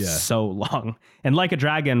they're all so long. And Like a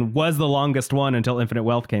Dragon was the longest one until Infinite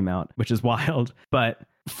Wealth came out, which is wild. But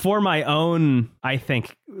for my own, I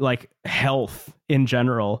think, like health in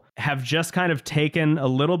general, have just kind of taken a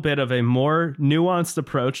little bit of a more nuanced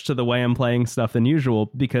approach to the way I'm playing stuff than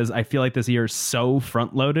usual, because I feel like this year is so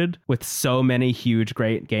front loaded with so many huge,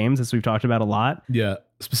 great games, as we've talked about a lot. Yeah.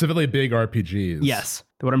 Specifically big RPGs. Yes.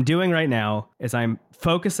 What I'm doing right now is I'm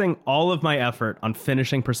focusing all of my effort on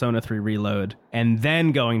finishing Persona 3 Reload, and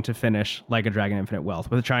then going to finish Like a Dragon Infinite Wealth,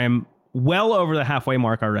 which I am well over the halfway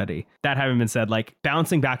mark already. That having been said, like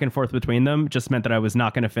bouncing back and forth between them just meant that I was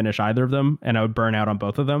not going to finish either of them, and I would burn out on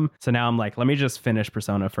both of them. So now I'm like, let me just finish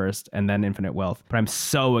Persona first and then Infinite Wealth. But I'm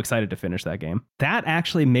so excited to finish that game. That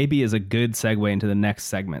actually maybe is a good segue into the next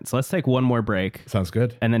segment. So let's take one more break. Sounds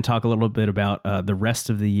good. And then talk a little bit about the rest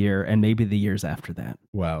of the year and maybe the years after that.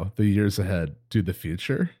 Wow. The years ahead. Dude, the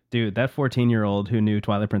future? Dude, that 14-year-old who knew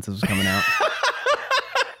Twilight Princess was coming out.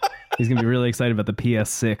 He's going to be really excited about the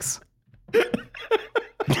PS6.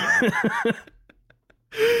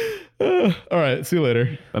 All right. See you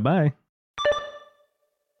later. Bye-bye.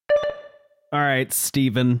 All right,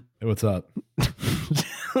 Steven. Hey, what's up?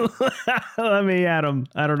 Let me at him.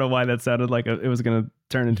 I don't know why that sounded like it was going to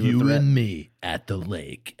turn into a threat. And me at the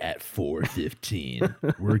lake at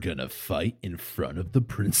 4:15. We're going to fight in front of the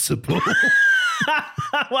principal.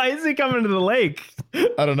 Why is he coming to the lake?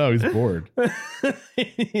 I don't know. He's bored.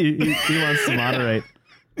 he wants to moderate.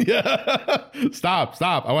 Yeah. Stop.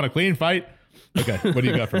 I want a clean fight. Okay. What do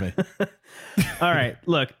you got for me? All right.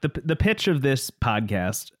 Look, the pitch of this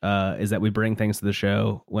podcast is that we bring things to the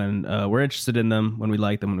show when we're interested in them, when we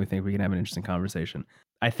like them, when we think we can have an interesting conversation.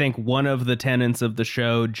 I think one of the tenets of the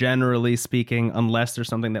show, generally speaking, unless there's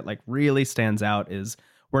something that like really stands out, is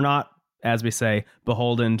we're not, as we say,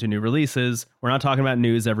 beholden to new releases. We're not talking about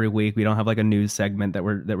news every week. We don't have like a news segment that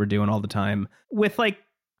we're doing all the time, with like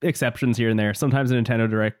exceptions here and there. Sometimes a Nintendo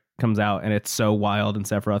Direct comes out and it's so wild and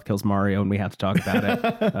Sephiroth kills Mario and we have to talk about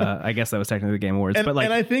it. I guess that was technically the Game Awards. And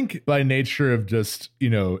I think by nature of just,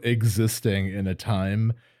 existing in a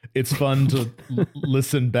time, it's fun to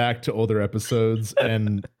listen back to older episodes.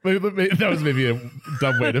 And that was maybe a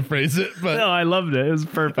dumb way to phrase it, but no, I loved it. It was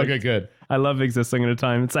perfect. Okay, good. I love existing in a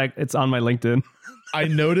time. It's like, it's on my LinkedIn. I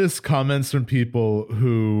noticed comments from people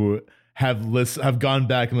who have gone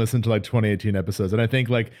back and listened to like 2018 episodes, and I think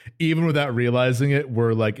like even without realizing it,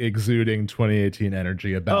 we're like exuding 2018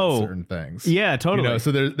 energy about certain things. Yeah, totally.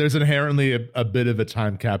 So there's inherently a bit of a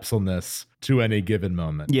time capsule-ness to any given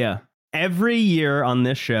moment. Yeah. Every year on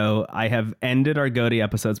this show, I have ended our GOTY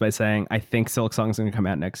episodes by saying, I think Silk Song's going to come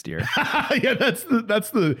out next year. Yeah, that's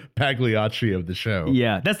the Pagliacci of the show.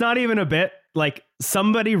 Yeah, that's not even a bit. Like,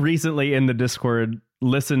 somebody recently in the Discord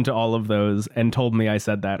listened to all of those and told me I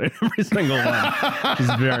said that in every single one, which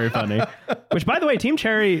is very funny. Which, by the way, Team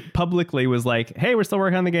Cherry publicly was like, hey, we're still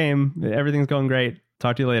working on the game. Everything's going great.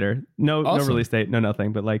 Talk to you later. No release date, no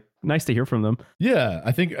nothing, but like nice to hear from them. Yeah,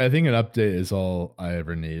 I think an update is all I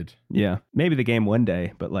ever need. Yeah, maybe the game one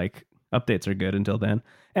day, but like updates are good until then.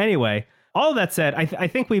 Anyway, all that said, I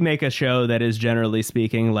think we make a show that is generally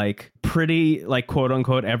speaking like pretty like quote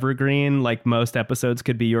unquote evergreen. Like most episodes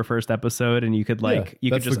could be your first episode and you could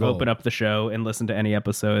you could just open up the show and listen to any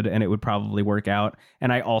episode and it would probably work out.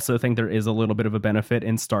 And I also think there is a little bit of a benefit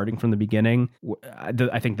in starting from the beginning.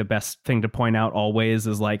 I think the best thing to point out always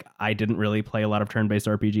is like I didn't really play a lot of turn-based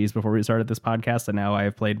RPGs before we started this podcast, and now I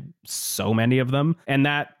have played so many of them. And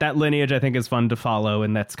that lineage I think is fun to follow,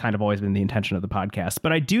 and that's kind of always been the intention of the podcast.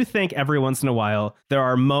 But I do think every once in a while there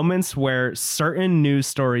are moments where certain news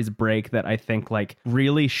stories break that I think like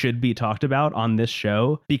really should be talked about on this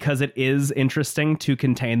show, because it is interesting to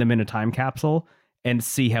contain them in a time capsule and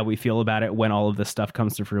see how we feel about it when all of this stuff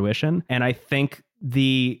comes to fruition. And I think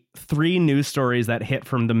the 3 news stories that hit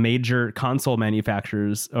from the major console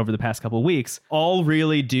manufacturers over the past couple of weeks all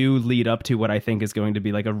really do lead up to what I think is going to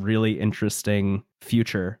be like a really interesting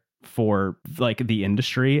future for like the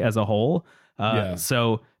industry as a whole.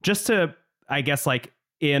 So just to, I guess, like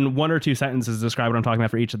in 1 or 2 sentences, describe what I'm talking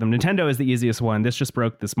about for each of them. Nintendo is the easiest one. This just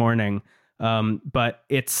broke this morning. But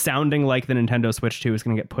it's sounding like the Nintendo Switch 2 is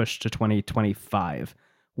going to get pushed to 2025,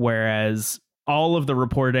 whereas all of the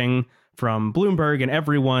reporting from Bloomberg and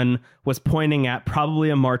everyone was pointing at probably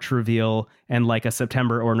a March reveal and like a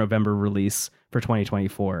September or November release for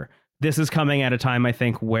 2024. This is coming at a time, I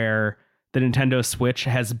think, where the Nintendo Switch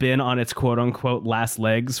has been on its quote unquote last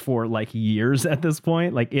legs for like years at this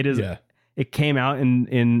point. Like it is, It came out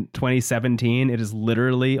in 2017. It is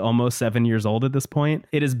literally almost 7 years old at this point.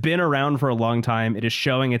 It has been around for a long time. It is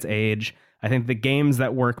showing its age. I think the games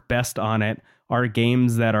that work best on it are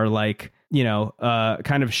games that are like, you know,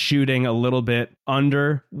 kind of shooting a little bit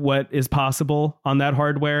under what is possible on that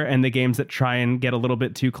hardware, and the games that try and get a little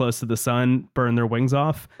bit too close to the sun burn their wings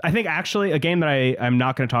off. I think actually a game that I'm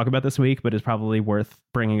not going to talk about this week, but is probably worth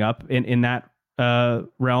bringing up in that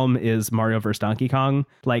realm is Mario vs. Donkey Kong.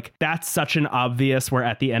 Like that's such an obvious, we're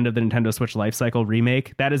at the end of the Nintendo Switch lifecycle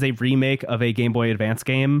remake. That is a remake of a Game Boy Advance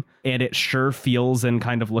game, and it sure feels and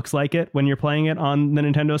kind of looks like it when you're playing it on the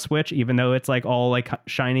Nintendo Switch, even though it's like all like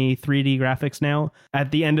shiny 3D graphics now. At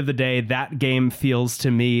the end of the day, that game feels to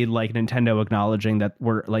me like Nintendo acknowledging that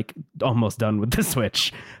we're like almost done with the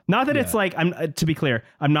Switch. Not that it's like, I'm to be clear,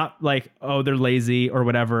 I'm not like, oh, they're lazy or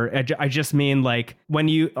whatever. I just mean like when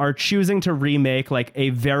you are choosing to remake like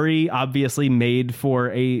a very obviously made for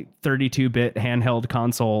a 32-bit handheld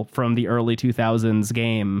console from the early 2000s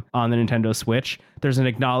game on the Nintendo Switch, there's an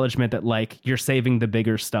acknowledgement that like you're saving the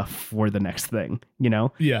bigger stuff for the next thing, you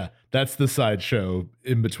know? Yeah, that's the sideshow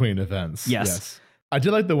in between events. Yes. I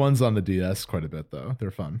did like the ones on the DS quite a bit, though.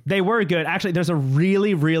 They're fun. They were good. Actually, there's a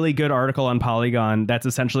really, really good article on Polygon that's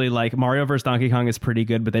essentially like Mario vs. Donkey Kong is pretty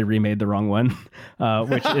good, but they remade the wrong one,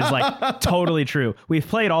 which is like totally true. We've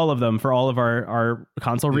played all of them for all of our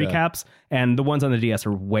console recaps, and the ones on the DS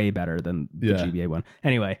are way better than the GBA one.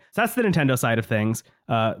 Anyway, so that's the Nintendo side of things.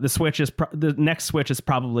 The Switch is the next Switch is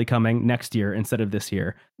probably coming next year instead of this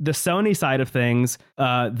year. The Sony side of things,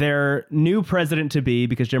 their new president to be,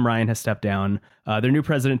 because Jim Ryan has stepped down, their new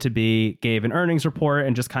president to be gave an earnings report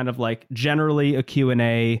and just kind of like generally a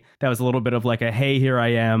Q&A that was a little bit of like a, hey, here I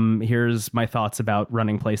am. Here's my thoughts about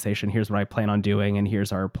running PlayStation. Here's what I plan on doing. And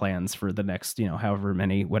here's our plans for the next, you know, however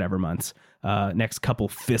many, whatever months, next couple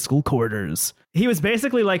fiscal quarters. He was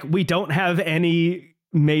basically like, we don't have any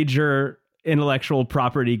major intellectual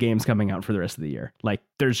property games coming out for the rest of the year. Like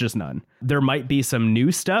there's just none. There might be some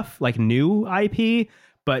new stuff, like new IP,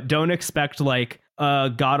 but don't expect like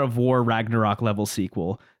a God of War Ragnarok level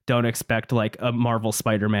sequel. Don't expect like a Marvel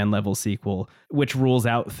Spider-Man level sequel, which rules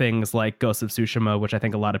out things like Ghost of Tsushima, which I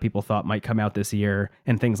think a lot of people thought might come out this year,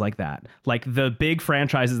 and things like that. Like the big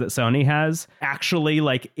franchises that Sony has actually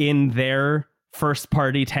like in their first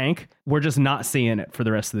party tank, we're just not seeing it for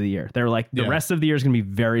the rest of the year. They're like the rest of the year is going to be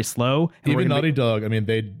very slow. Even Naughty Dog, I mean,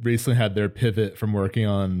 they recently had their pivot from working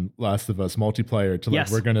on Last of Us multiplayer to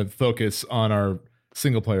like, we're going to focus on our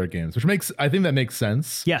single player games, which I think that makes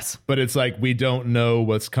sense. Yes. But it's like, we don't know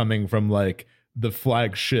what's coming from like the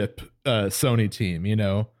flagship Sony team, you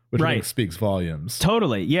know? Which I think speaks volumes.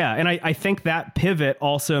 Totally. Yeah. And I think that pivot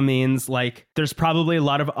also means like there's probably a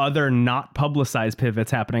lot of other not publicized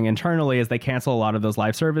pivots happening internally as they cancel a lot of those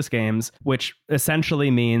live service games, which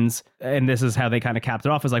essentially means, and this is how they kind of capped it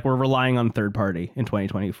off, is like we're relying on third party in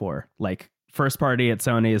 2024. Like first party at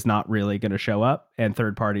Sony is not really going to show up, and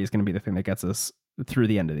third party is going to be the thing that gets us through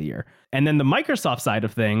the end of the year. And then the Microsoft side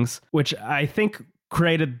of things, which I think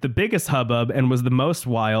created the biggest hubbub and was the most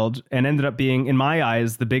wild and ended up being, in my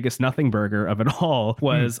eyes, the biggest nothing burger of it all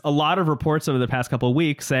was a lot of reports over the past couple of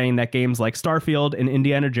weeks saying that games like Starfield and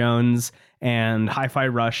Indiana Jones and Hi-Fi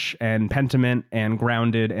Rush and Pentiment and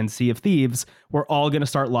Grounded and Sea of Thieves were all going to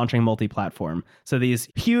start launching multi-platform. So these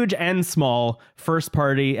huge and small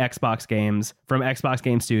first-party Xbox games from Xbox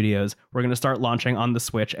Game Studios were going to start launching on the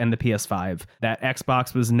Switch and the PS5. That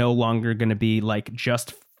Xbox was no longer going to be like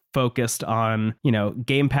just focused on, you know,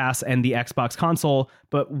 Game Pass and the Xbox console,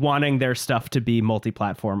 but wanting their stuff to be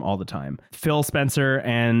multi-platform all the time. Phil Spencer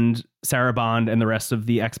and Sarah Bond and the rest of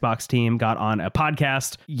the Xbox team got on a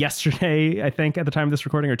podcast yesterday, I think at the time of this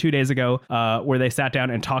recording, or 2 days ago, where they sat down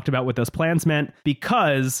and talked about what those plans meant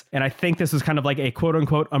because, and I think this was kind of like a quote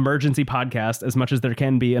unquote emergency podcast, as much as there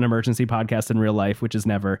can be an emergency podcast in real life, which is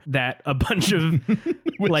never, that a bunch of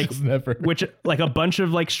a bunch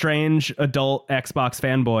of like strange adult Xbox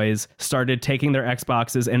fanboys started taking their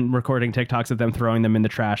Xboxes and recording TikToks of them throwing them in the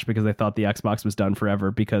trash because they thought the Xbox was done forever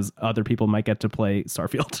because other people might get to play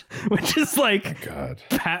Starfield. Which is like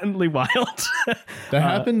patently wild. That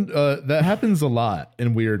happens a lot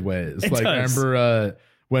in weird ways. Like I remember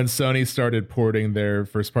when Sony started porting their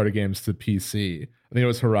first party games to PC. I think it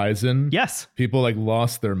was Horizon. Yes. People like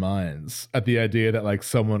lost their minds at the idea that like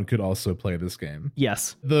someone could also play this game.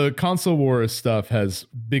 Yes. The console wars stuff has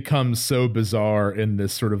become so bizarre in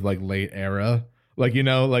this sort of like late era. Like, you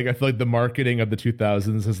know, like I feel like the marketing of the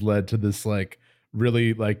 2000s has led to this like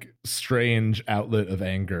really like strange outlet of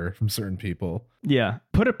anger from certain people. Yeah.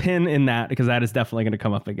 Put a pin in that because that is definitely going to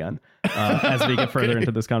come up again as we get further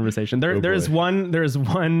into this conversation. There's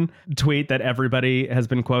one tweet that everybody has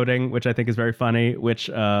been quoting, which I think is very funny, which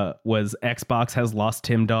was Xbox has lost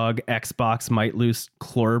Tim Dog. Xbox might lose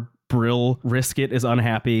Brill Riskit is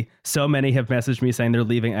unhappy. So many have messaged me saying they're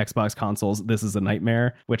leaving Xbox consoles. This is a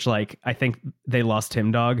nightmare, which like I think they lost Tim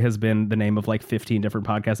Dog has been the name of like 15 different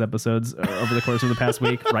podcast episodes over the course of the past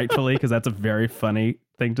week, rightfully, because that's a very funny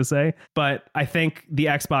thing to say. But I think the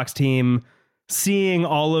Xbox team seeing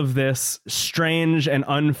all of this strange and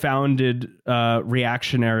unfounded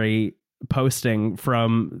reactionary posting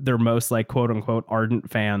from their most like quote unquote ardent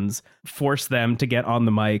fans force them to get on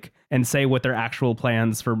the mic and say what their actual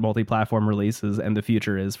plans for multi-platform releases and the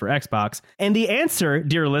future is for Xbox. And the answer,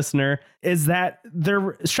 dear listener, is that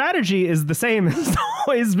their strategy is the same as it's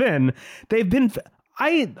always been. They've been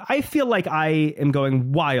I feel like I am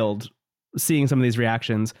going wild seeing some of these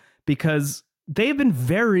reactions because they've been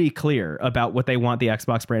very clear about what they want the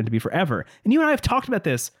Xbox brand to be forever. And you and I have talked about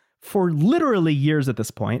this for literally years at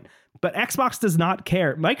this point, but Xbox does not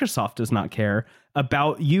care. Microsoft does not care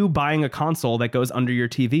about you buying a console that goes under your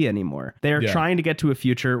TV anymore. They're trying to get to a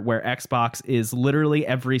future where Xbox is literally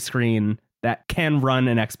every screen that can run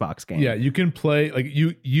an Xbox game. Yeah, you can play, like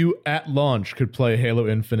you at launch could play Halo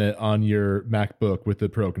Infinite on your MacBook with the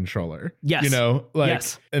Pro controller. Yes. You know, like,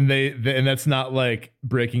 yes. And and that's not like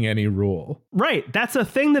breaking any rule. Right. That's a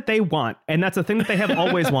thing that they want. And that's a thing that they have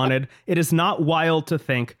always wanted. It is not wild to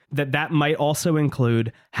think that that might also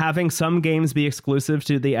include having some games be exclusive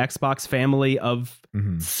to the Xbox family of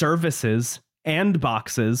services and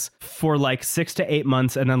boxes for like 6 to 8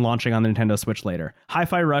 months and then launching on the Nintendo Switch later.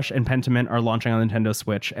 Hi-Fi Rush and Pentiment are launching on Nintendo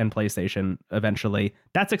Switch and PlayStation eventually.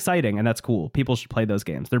 That's exciting and that's cool. People should play those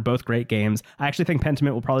games. They're both great games. I actually think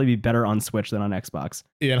Pentiment will probably be better on Switch than on Xbox.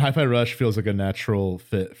 Yeah, and Hi-Fi Rush feels like a natural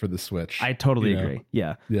fit for the Switch. I totally agree.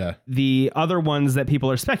 Yeah. Yeah. The other ones that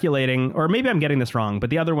people are speculating, or maybe I'm getting this wrong,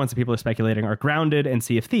 but the other ones that people are speculating are Grounded and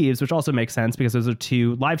Sea of Thieves, which also makes sense because those are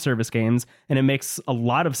two live service games, and it makes a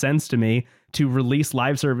lot of sense to me to release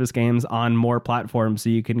live service games on more platforms so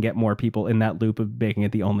you can get more people in that loop of making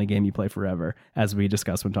it the only game you play forever, as we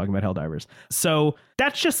discussed when talking about Helldivers. So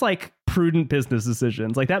that's just like prudent business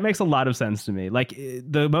decisions. Like that makes a lot of sense to me. Like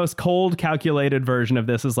the most cold calculated version of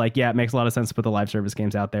this is like, yeah, it makes a lot of sense to put the live service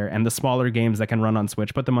games out there, and the smaller games that can run on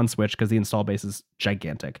Switch, put them on Switch because the install base is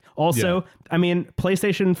gigantic. Also, I mean,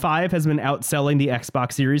 PlayStation 5 has been outselling the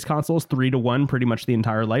Xbox Series consoles 3-1 pretty much the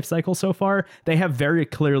entire life cycle so far. They have very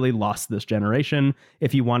clearly lost this generation.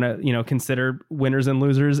 If you want to, you know, consider winners and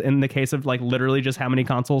losers in the case of like literally just how many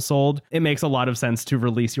consoles sold, it makes a lot of sense to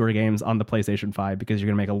release your games on the PlayStation 5 because you're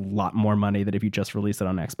going to make a lot more money than if you just release it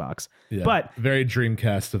on Xbox. Yeah, but very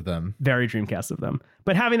Dreamcast of them. Very Dreamcast of them.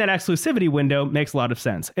 But having that exclusivity window makes a lot of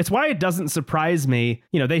sense. It's why it doesn't surprise me.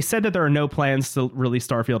 You know, they said that there are no plans to release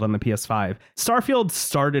Starfield on the PS5. Starfield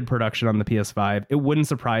started production on the PS5. It wouldn't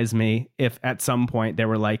surprise me if at some point they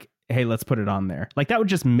were like, hey, let's put it on there. Like that would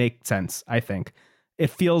just make sense, I think. It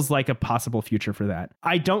feels like a possible future for that.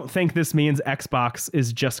 I don't think this means Xbox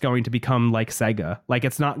is just going to become like Sega. Like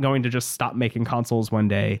it's not going to just stop making consoles one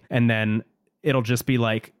day and then, it'll just be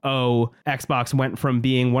like, oh, Xbox went from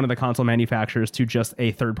being one of the console manufacturers to just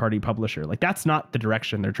a third-party publisher. Like, that's not the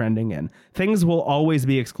direction they're trending in. Things will always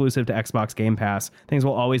be exclusive to Xbox Game Pass. Things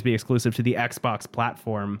will always be exclusive to the Xbox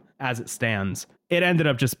platform as it stands. It ended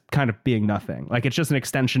up just kind of being nothing. Like, it's just an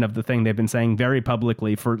extension of the thing they've been saying very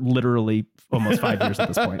publicly for literally almost 5 years at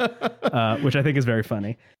this point, which I think is very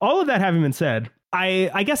funny. All of that having been said,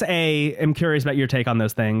 I guess A, am curious about your take on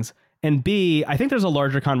those things. And B, I think there's a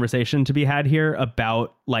larger conversation to be had here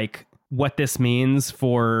about like what this means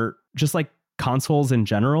for just like consoles in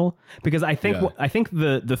general. Because I think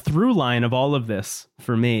the through line of all of this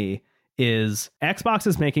for me is Xbox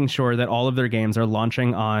is making sure that all of their games are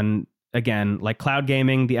launching on, again, like cloud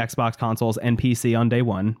gaming, the Xbox consoles and PC on day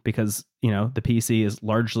one, because, you know, the PC is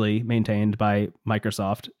largely maintained by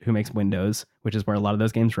Microsoft, who makes Windows, which is where a lot of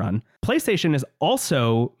those games run. PlayStation is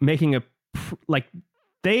also making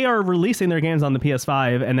they are releasing their games on the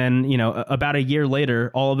PS5, and then, you know, about a year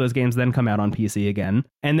later, all of those games then come out on PC again.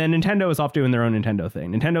 And then Nintendo is off doing their own Nintendo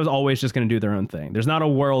thing. Nintendo is always just going to do their own thing. There's not a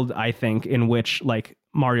world, I think, in which like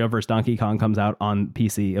Mario vs. Donkey Kong comes out on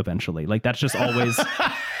PC eventually. Like, that's just always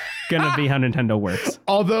gonna be how Nintendo works.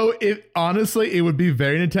 Although honestly, it would be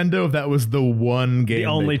very Nintendo if that was the one game, the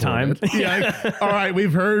only time. Yeah. All right,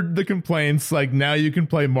 we've heard the complaints. Like, now you can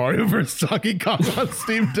play Mario vs. Donkey Kong on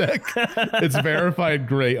Steam Deck. It's verified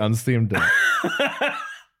great on Steam Deck.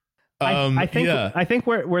 I think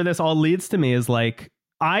where this all leads to me is like,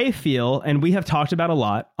 I feel, and we have talked about a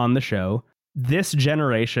lot on the show, this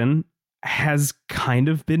generation has kind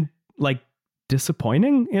of been like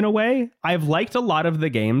disappointing in a way. I've liked a lot of the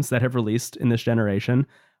games that have released in this generation.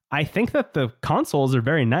 I think that the consoles are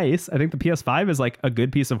very nice. I think the PS5 is like a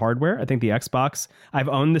good piece of hardware. I think the Xbox, I've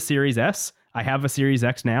owned the Series S. I have a Series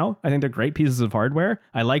X now. I think they're great pieces of hardware.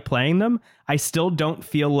 I like playing them. I still don't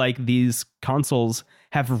feel like these consoles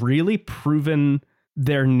have really proven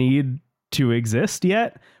their need to exist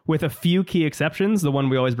yet, with a few key exceptions. The one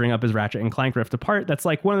we always bring up is Ratchet and Clank Rift Apart. That's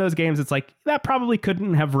like one of those games. It's like, that probably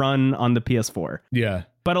couldn't have run on the PS4. Yeah.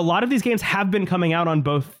 But a lot of these games have been coming out on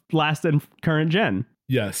both last and current gen.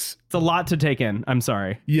 Yes. It's a lot to take in. I'm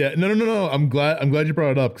sorry. Yeah. No. I'm glad you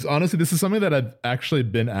brought it up, because honestly, this is something that I've actually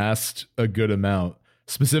been asked a good amount,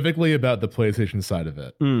 specifically about the PlayStation side of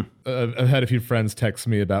it. I've had a few friends text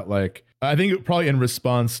me about, like, I think probably in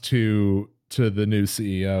response to the new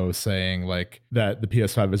CEO saying like that the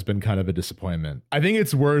PS5 has been kind of a disappointment. I think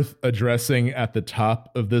it's worth addressing at the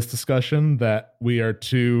top of this discussion that we are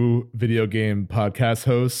two video game podcast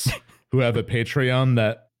hosts who have a Patreon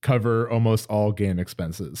that cover almost all game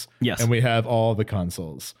expenses. Yes. And we have all the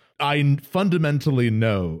consoles. I fundamentally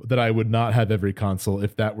know that I would not have every console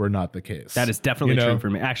if that were not the case. That is definitely true for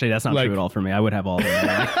me. Actually, that's not true at all for me. I would have all of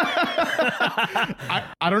them.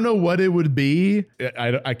 I don't know what it would be.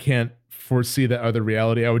 I can't foresee that other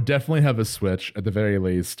reality. I would definitely have a Switch at the very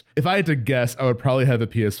least. If I had to guess, I would probably have a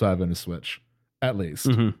PS5 and a Switch at least.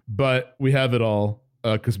 But we have it all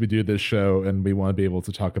because we do this show and we want to be able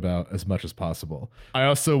to talk about as much as possible. I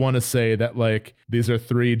also want to say that, like, these are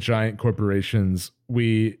three giant corporations.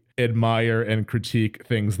 We admire and critique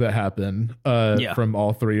things that happen from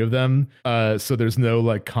all three of them. So there's no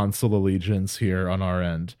like console allegiance here on our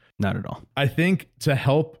end. Not at all. I think to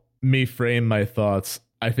help me frame my thoughts,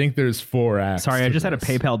 I think there's 4 acts. Sorry, I just had a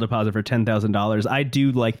PayPal deposit for $10,000. I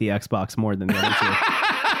do like the Xbox more than the other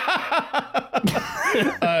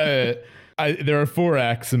two. There are 4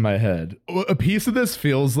 acts in my head. A piece of this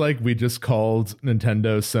feels like we just called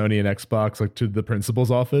Nintendo, Sony, and Xbox like to the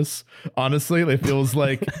principal's office. Honestly, it feels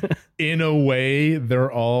like in a way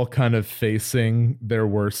they're all kind of facing their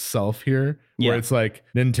worst self here. Where it's like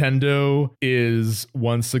Nintendo is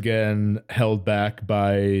once again held back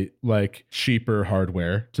by like cheaper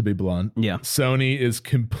hardware, to be blunt. Yeah. Sony is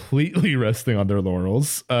completely resting on their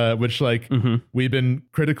laurels, which like we've been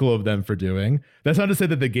critical of them for doing. That's not to say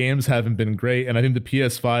that the games haven't been great. And I think the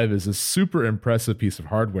PS5 is a super impressive piece of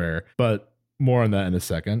hardware, but more on that in a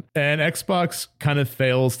second. And Xbox kind of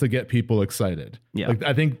fails to get people excited. Yeah. Like,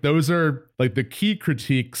 I think those are like the key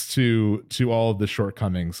critiques to all of the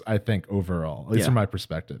shortcomings, I think, overall, at least from my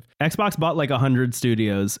perspective. Xbox bought like 100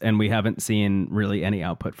 studios and we haven't seen really any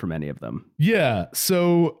output from any of them. Yeah.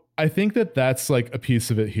 So I think that that's like a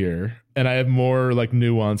piece of it here. And I have more like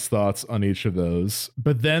nuanced thoughts on each of those.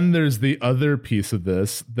 But then there's the other piece of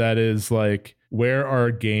this that is like, where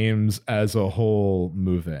are games as a whole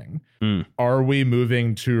moving? Are we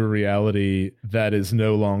moving to a reality that is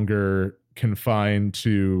no longer confined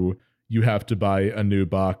to you have to buy a new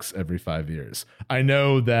box every 5 years. I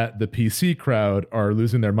know that the PC crowd are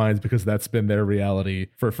losing their minds because that's been their reality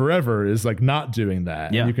for forever, is like not doing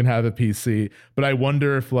that. Yeah. You can have a PC, but I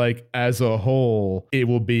wonder if like as a whole, it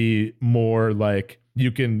will be more like you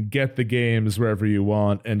can get the games wherever you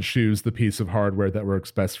want and choose the piece of hardware that works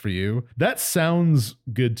best for you. That sounds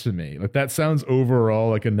good to me. Like that sounds overall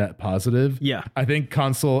like a net positive. Yeah. I think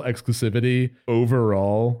console exclusivity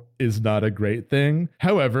overall is not a great thing.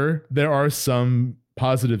 However, there are some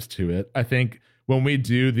positives to it. I think when we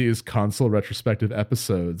do these console retrospective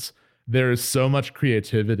episodes, there is so much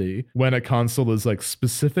creativity when a console is like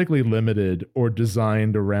specifically limited or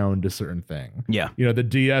designed around a certain thing. Yeah. You know, the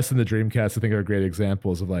DS and the Dreamcast, I think, are great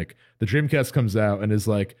examples of like the Dreamcast comes out and is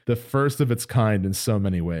like the first of its kind in so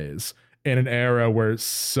many ways, in an era where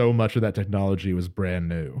so much of that technology was brand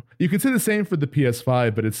new. You can say the same for the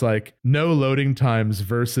PS5, but it's like no loading times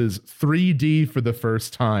versus 3D for the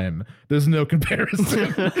first time. There's no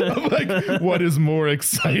comparison of like what is more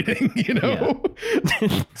exciting, you know?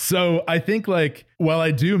 Yeah. So I think like, while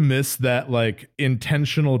I do miss that like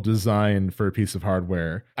intentional design for a piece of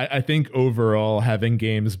hardware, I think overall having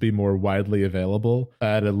games be more widely available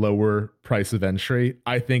at a lower price of entry,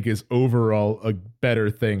 I think is overall a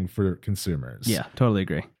better thing for consumers. Yeah, totally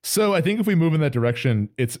agree. So I think if we move in that direction,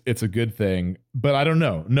 it's a good thing. But I don't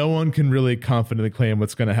know. No one can really confidently claim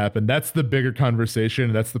what's going to happen. That's the bigger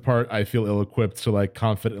conversation. That's the part I feel ill-equipped to like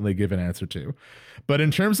confidently give an answer to. But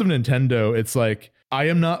in terms of Nintendo, it's like I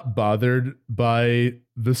am not bothered by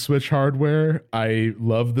the Switch hardware. I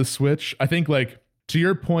love the Switch. I think like to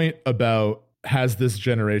your point about has this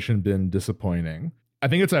generation been disappointing? I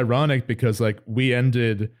think it's ironic because like we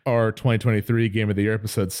ended our 2023 Game of the Year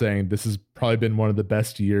episode saying this has probably been one of the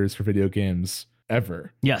best years for video games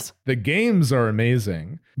ever. Yes. The games are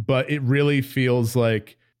amazing, but it really feels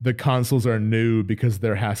like the consoles are new because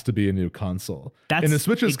there has to be a new console. That's in the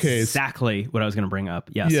Switch's case, exactly what I was going to bring up.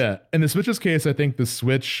 Yes. Yeah. In the Switch's case, I think the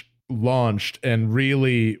Switch launched and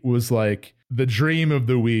really was like the dream of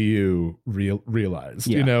the Wii U realized.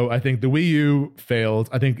 Yeah. You know, I think the Wii U failed.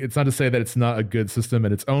 I think it's not to say that it's not a good system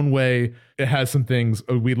in its own way. It has some things.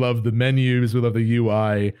 We love the menus. We love the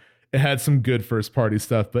UI. It had some good first party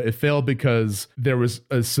stuff, but it failed because there was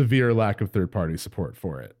a severe lack of third party support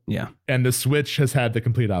for it. Yeah. And the Switch has had the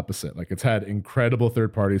complete opposite. Like it's had incredible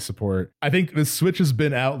third party support. I think the Switch has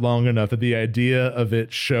been out long enough that the idea of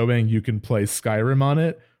it showing you can play Skyrim on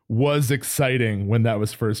it was exciting when that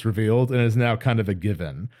was first revealed and is now kind of a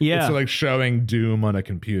given. Yeah. It's like showing Doom on a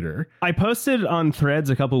computer. I posted on Threads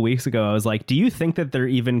a couple weeks ago. I was like, do you think that there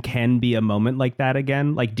even can be a moment like that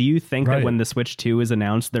again? Like, do you think that when the Switch 2 is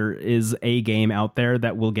announced, there is a game out there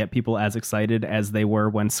that will get people as excited as they were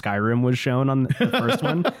when Skyrim was shown on the first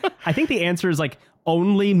one? I think the answer is like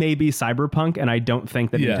only maybe Cyberpunk. And I don't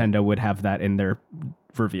think that Nintendo would have that in their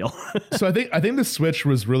reveal. So I think the Switch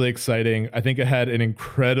was really exciting. I think it had an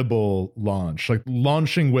incredible launch. Like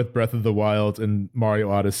launching with Breath of the Wild and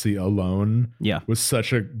Mario Odyssey alone was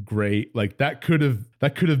such a great, like that could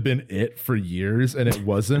have been it for years, and it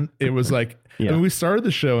wasn't. It was like I mean, we started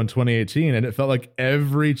the show in 2018 and it felt like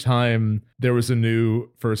every time there was a new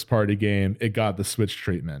first party game, it got the Switch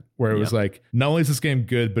treatment where it was like, not only is this game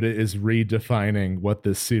good, but it is redefining what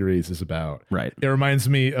this series is about. Right. It reminds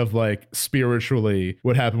me of like spiritually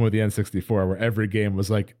what happened with the N64, where every game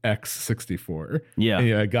was like X64. Yeah. And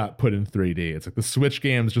it got put in 3D. It's like the Switch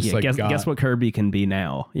games just like guess what Kirby can be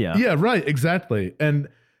now. Yeah. Yeah, right. Exactly. And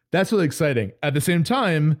that's really exciting. At the same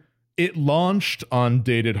time, it launched on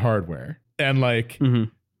dated hardware. And like,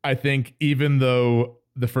 I think even though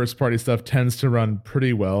the first party stuff tends to run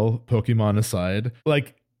pretty well, Pokemon aside,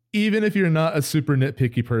 like even if you're not a super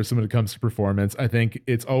nitpicky person when it comes to performance, I think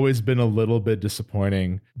it's always been a little bit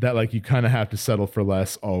disappointing that like you kind of have to settle for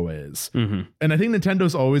less always. And I think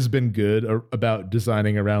Nintendo's always been good about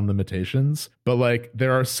designing around limitations, but like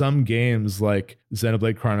there are some games like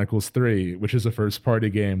Xenoblade Chronicles 3, which is a first party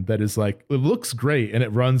game that is like, it looks great and it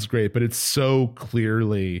runs great, but it's so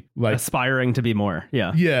clearly like aspiring to be more.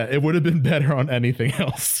 Yeah. Yeah. It would have been better on anything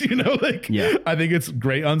else, you know, like, I think it's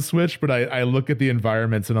great on Switch, but I look at the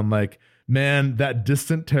environments and I'm like, man, that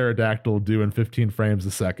distant pterodactyl doing 15 frames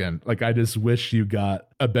a second. Like, I just wish you got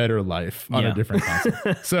a better life on a different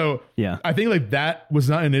console. So I think like that was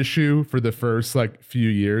not an issue for the first like few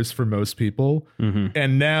years for most people.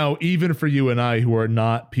 And now even for you and I, who are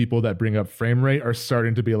not people that bring up frame rate, are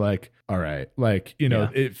starting to be like, all right, like, you know,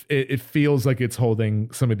 it feels like it's holding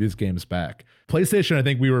some of these games back. PlayStation, I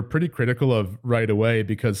think we were pretty critical of right away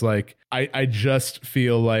because like, I just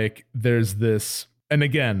feel like there's this. And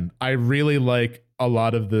again, I really like a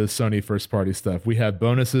lot of the Sony first party stuff. We have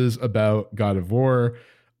bonuses about God of War.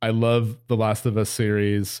 I love the Last of Us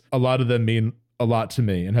series. A lot of them mean a lot to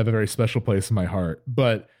me and have a very special place in my heart.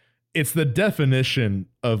 But it's the definition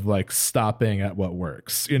of like stopping at what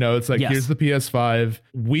works. You know, it's like, here's the PS5.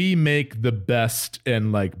 We make the best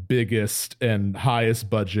and like biggest and highest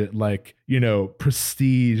budget, like, you know,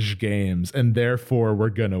 prestige games, and therefore we're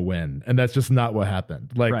going to win. And that's just not what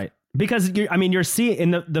happened. Like, right. Because you're seeing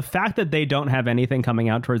in the fact that they don't have anything coming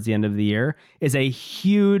out towards the end of the year is a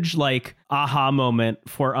huge like aha moment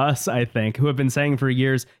for us, I think, who have been saying for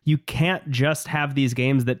years, you can't just have these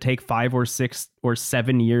games that take 5 or 6 or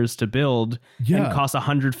 7 years to build and cost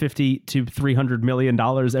 $150 to $300 million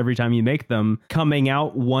every time you make them, coming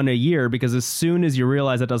out one a year, because as soon as you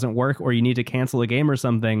realize it doesn't work or you need to cancel a game or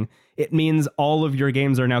something, it means all of your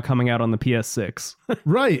games are now coming out on the PS6.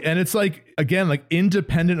 Right. And it's like, again, like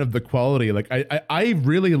independent of the quality, like I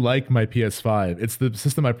really like my PS5. It's the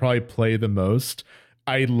system I probably play the most.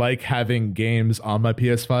 I like having games on my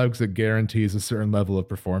PS5 because it guarantees a certain level of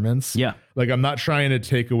performance. Yeah. Like, I'm not trying to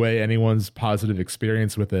take away anyone's positive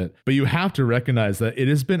experience with it, but you have to recognize that it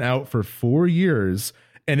has been out for 4 years.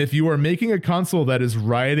 And if you are making a console that is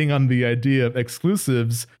riding on the idea of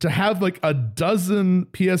exclusives, to have like a dozen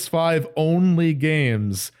PS5 only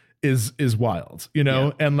games is wild, you know?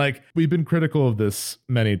 Yeah. And like, we've been critical of this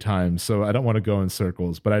many times, so I don't want to go in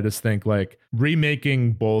circles, but I just think like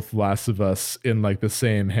remaking both Last of Us in like the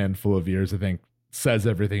same handful of years, I think says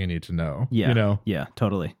everything you need to know. Yeah. You know? Yeah,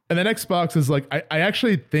 totally. And then Xbox is like, I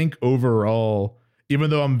actually think overall,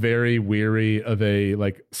 even though I'm very weary of a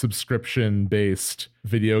like subscription based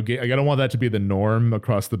video game, like I don't want that to be the norm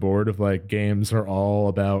across the board of like games are all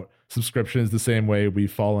about subscriptions the same way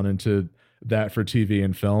we've fallen into that for TV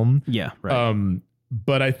and film. Yeah, right.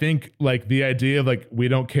 But I think like the idea of like, we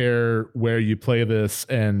don't care where you play this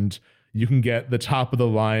and you can get the top of the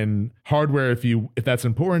line hardware if that's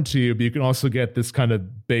important to you, but you can also get this kind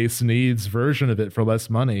of base needs version of it for less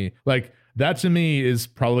money. Like, that to me is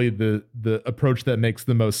probably the approach that makes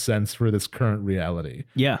the most sense for this current reality.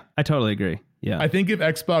 Yeah, I totally agree. Yeah. I think if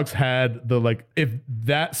Xbox had if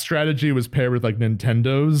that strategy was paired with like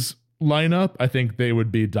Nintendo's lineup, I think they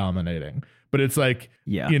would be dominating. But it's like,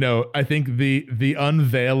 you know, I think the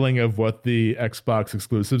unveiling of what the Xbox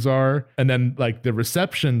exclusives are, and then like the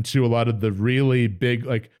reception to a lot of the really big,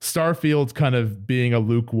 like Starfield kind of being a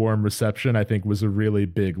lukewarm reception, I think was a really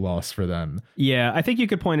big loss for them. Yeah, I think you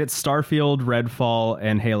could point at Starfield, Redfall,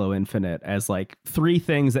 and Halo Infinite as like 3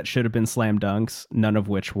 things that should have been slam dunks, none of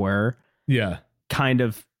which were. Yeah. Kind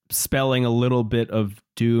of spelling a little bit of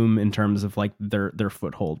doom in terms of like their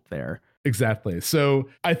foothold there. Exactly. So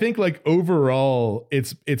I think like overall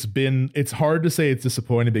it's hard to say it's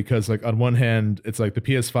disappointing, because like on one hand it's like the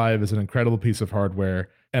PS5 is an incredible piece of hardware,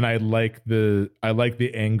 and I like the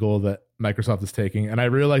angle that Microsoft is taking, and I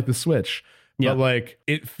really like the Switch. But like,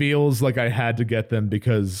 it feels like I had to get them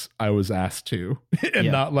because I was asked to,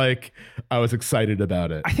 and not like I was excited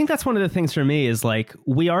about it. I think that's one of the things for me is like,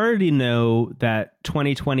 we already know that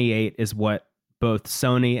 2028 is what both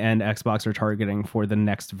Sony and Xbox are targeting for the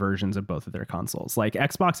next versions of both of their consoles. Like,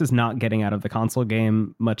 Xbox is not getting out of the console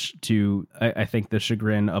game, much to, I think, the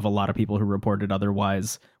chagrin of a lot of people who reported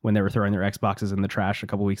otherwise when they were throwing their Xboxes in the trash a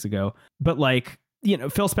couple weeks ago. But like, you know,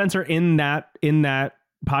 Phil Spencer in that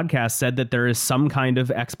podcast said that there is some kind of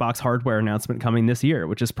Xbox hardware announcement coming this year,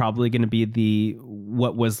 which is probably going to be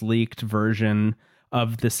what was leaked version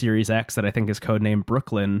of the Series X that I think is codenamed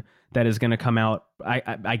Brooklyn, that is going to come out,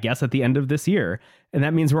 I guess, at the end of this year. And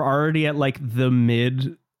that means we're already at like the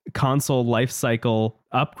mid console life cycle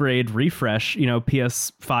upgrade refresh, you know,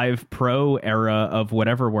 PS5 Pro era of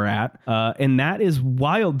whatever we're at. And that is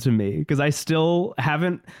wild to me, because I still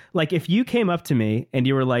haven't, like, if you came up to me and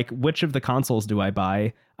you were like, which of the consoles do I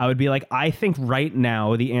buy? I would be like, I think right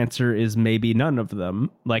now the answer is maybe none of them.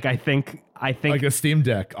 Like, I think like a Steam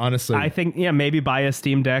Deck, honestly. I think, maybe buy a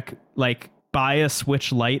Steam Deck, like buy a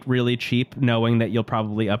Switch Lite really cheap, knowing that you'll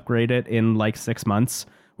probably upgrade it in like 6 months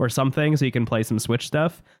or something, so you can play some Switch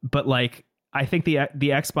stuff. But like, I think the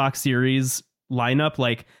Xbox Series lineup,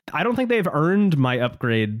 like, I don't think they've earned my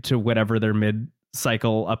upgrade to whatever their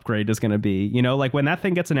mid-cycle upgrade is going to be. You know, like, when that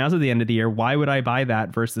thing gets announced at the end of the year, why would I buy that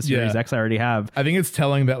versus the Series X I already have? I think it's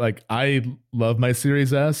telling that like, I love my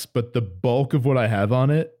Series S, but the bulk of what I have on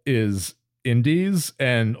it is indies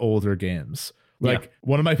and older games. Like,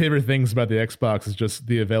 one of my favorite things about the Xbox is just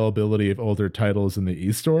the availability of older titles in the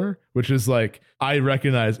eStore, which is like, I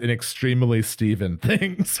recognize an extremely Steven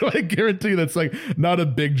thing. So I guarantee that's like not a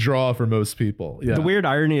big draw for most people. Yeah. The weird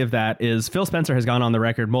irony of that is Phil Spencer has gone on the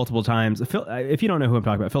record multiple times. If you don't know who I'm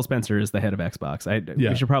talking about, Phil Spencer is the head of Xbox.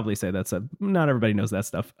 We should probably say not everybody knows that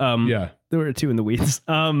stuff. There were two in the weeds.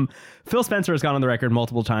 Phil Spencer has gone on the record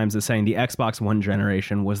multiple times as saying the Xbox One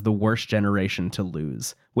generation was the worst generation to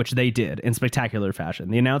lose, which they did in spectacular fashion.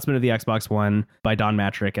 The announcement of the Xbox One by Don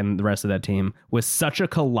Matrick and the rest of that team was such a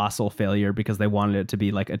colossal failure because they wanted it to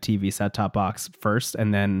be like a TV set-top box first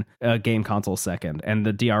and then a game console second. And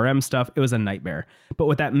the DRM stuff, it was a nightmare. But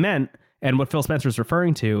what that meant, and what Phil Spencer is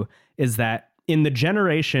referring to, is that in the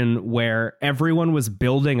generation where everyone was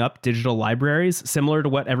building up digital libraries, similar to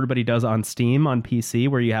what everybody does on Steam on PC,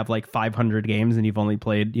 where you have like 500 games and you've only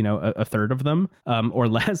played, a third of them or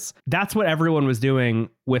less. That's what everyone was doing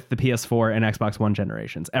with the PS4 and Xbox One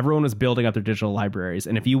generations. Everyone was building up their digital libraries.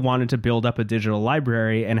 And if you wanted to build up a digital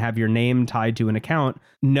library and have your name tied to an account,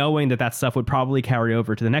 knowing that that stuff would probably carry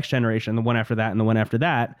over to the next generation, the one after that, and the one after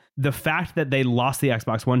that, the fact that they lost the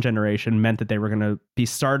Xbox One generation meant that they were going to be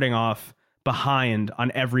starting off behind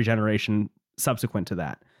on every generation subsequent to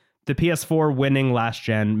that. The PS4 winning last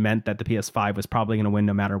gen meant that the PS5 was probably going to win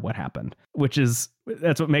no matter what happened,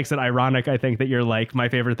 that's what makes it ironic. I think that you're like, my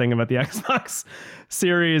favorite thing about the Xbox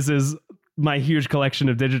series is my huge collection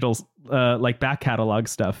of digital like back catalog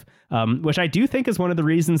stuff, which I do think is one of the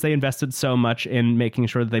reasons they invested so much in making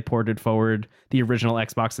sure that they ported forward the original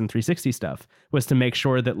Xbox and 360 stuff, was to make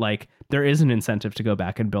sure that like there is an incentive to go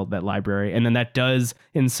back and build that library. And then that does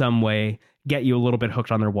in some way get you a little bit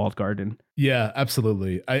hooked on their walled garden. Yeah,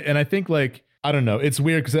 absolutely. I think like, I don't know, it's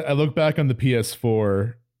weird because I look back on the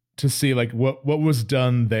PS4 to see like what was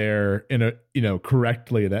done there in a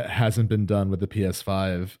correctly that hasn't been done with the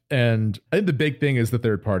PS5. And I think the big thing is the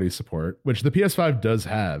third party support, which the PS5 does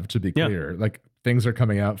have, to be clear. Like things are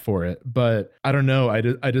coming out for it, but I don't know.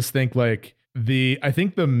 I just think like I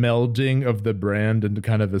think the melding of the brand into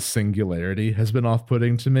kind of a singularity has been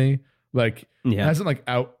off-putting to me. Like it hasn't like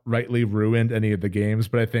outrightly ruined any of the games,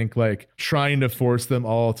 but I think like trying to force them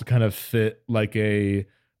all to kind of fit like a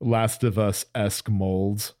Last of Us-esque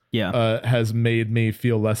mold has made me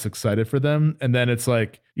feel less excited for them. And then it's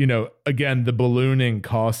like, again, the ballooning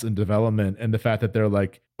costs and development and the fact that they're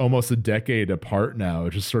like almost a decade apart now,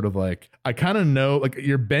 it's just sort of like, I kind of know, like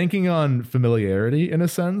you're banking on familiarity in a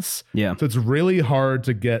sense. Yeah. So it's really hard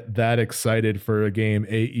to get that excited for a game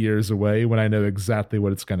 8 years away when I know exactly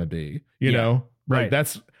what it's going to be, you know? Right. Like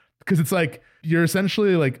that's because it's like, you're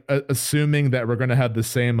essentially like assuming that we're going to have the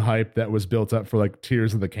same hype that was built up for like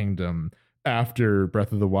Tears of the Kingdom after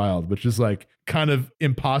Breath of the Wild, which is like kind of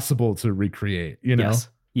impossible to recreate, Yes.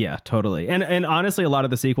 Yeah, totally. And honestly, a lot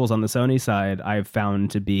of the sequels on the Sony side I've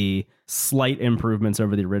found to be slight improvements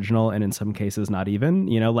over the original, and in some cases not even,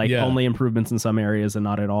 only improvements in some areas and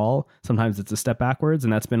not at all. Sometimes it's a step backwards,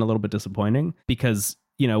 and that's been a little bit disappointing because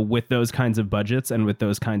with those kinds of budgets and with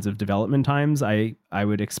those kinds of development times, I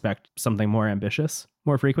would expect something more ambitious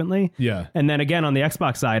more frequently. Yeah. And then again, on the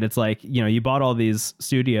Xbox side, it's like, you bought all these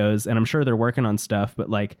studios and I'm sure they're working on stuff, but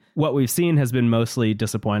like what we've seen has been mostly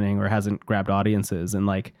disappointing or hasn't grabbed audiences. And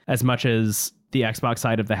like, as much as the Xbox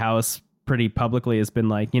side of the house pretty publicly has been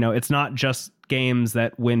like, it's not just games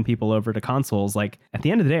that win people over to consoles. Like at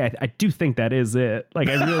the end of the day, I do think that is it. Like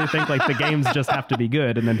I really think like the games just have to be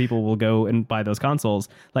good and then people will go and buy those consoles.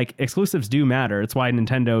 Like exclusives do matter. It's why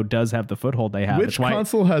Nintendo does have the foothold they have. Which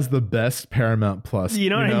console has the best Paramount Plus? You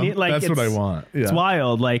know what I mean? Like that's what I want. Yeah. It's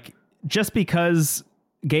wild. Like just because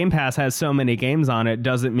Game Pass has so many games on it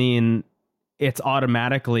doesn't mean it's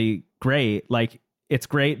automatically great. Like it's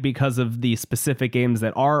great because of the specific games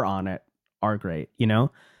that are on it are great, Yeah.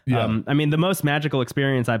 I mean, the most magical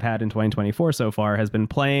experience I've had in 2024 so far has been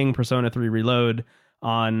playing Persona 3 Reload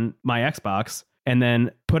on my Xbox and then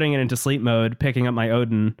putting it into sleep mode, picking up my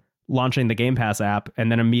Odin, launching the Game Pass app,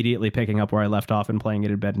 and then immediately picking up where I left off and playing it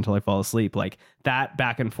in bed until I fall asleep. Like that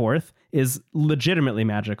back and forth is legitimately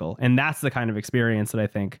magical. And that's the kind of experience that I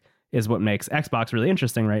think is what makes Xbox really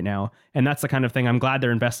interesting right now. And that's the kind of thing I'm glad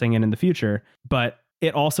they're investing in the future. But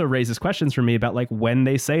it also raises questions for me about like when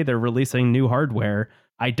they say they're releasing new hardware,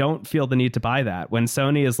 I don't feel the need to buy that. When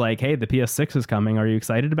Sony is like, hey, the PS6 is coming, are you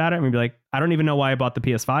excited about it? I'm gonna be like, I don't even know why I bought the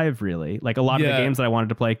PS5 really. Like a lot of the games that I wanted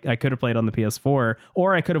to play, I could have played on the PS4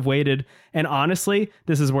 or I could have waited. And honestly,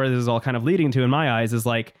 this is where this is all kind of leading to in my eyes is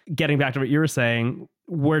like getting back to what you were saying.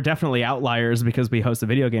 We're definitely outliers because we host a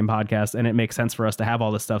video game podcast and it makes sense for us to have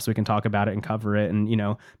all this stuff so we can talk about it and cover it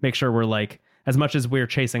and, make sure we're like, as much as we're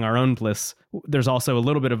chasing our own bliss, there's also a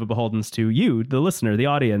little bit of a beholdens to you, the listener, the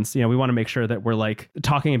audience. We want to make sure that we're like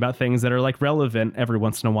talking about things that are like relevant every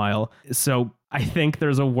once in a while. So I think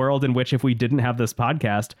there's a world in which if we didn't have this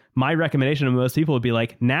podcast, my recommendation to most people would be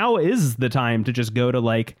like, now is the time to just go to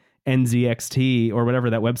like NZXT or whatever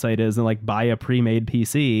that website is and like buy a pre-made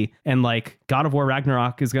PC, and like God of War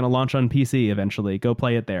Ragnarok is going to launch on PC eventually. Go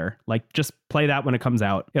play it there. Like just play that when it comes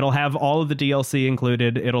out. It'll have all of the DLC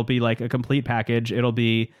included. It'll be like a complete package. It'll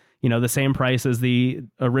be, you know, the same price as the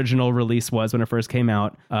original release was when it first came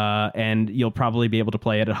out. And you'll probably be able to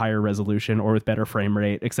play it at higher resolution or with better frame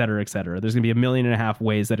rate, et cetera, et cetera. There's going to be 1.5 million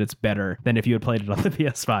ways that it's better than if you had played it on the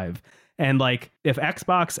PS5. And like, if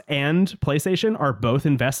Xbox and PlayStation are both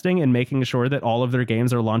investing in making sure that all of their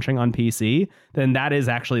games are launching on PC, then that is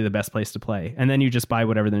actually the best place to play. And then you just buy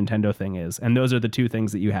whatever the Nintendo thing is. And those are the two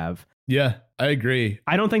things that you have. Yeah, I agree.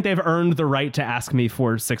 I don't think they've earned the right to ask me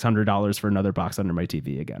for $600 for another box under my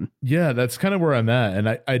TV again. Yeah, that's kind of where I'm at. And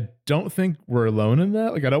I don't think we're alone in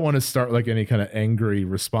that. Like, I don't want to start like any kind of angry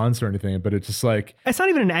response or anything, but it's just like, it's not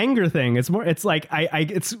even an anger thing. It's more, it's like, I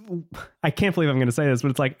can't believe I'm going to say this, but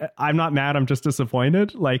it's like, I'm not mad. I'm just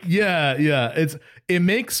disappointed. Like, yeah. It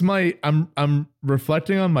makes I'm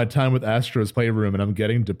reflecting on my time with Astro's Playroom and I'm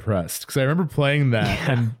getting depressed because I remember playing that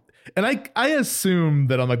and I assume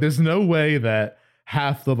that I'm like, there's no way that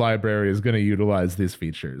half the library is going to utilize these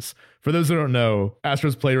features. For those who don't know,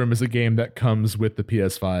 Astro's Playroom is a game that comes with the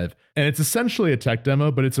PS5, and it's essentially a tech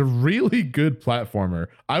demo, but it's a really good platformer.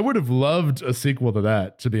 I would have loved a sequel to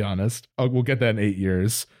that, to be honest. We'll get that in 8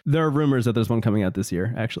 years. There are rumors that there's one coming out this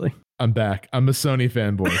year, actually. I'm back. I'm a Sony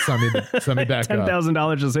fanboy. Sign me back up.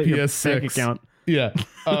 $10,000 just hit PS6. your bank account. Yeah.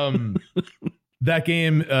 That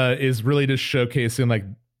game is really just showcasing like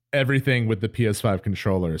everything with the PS5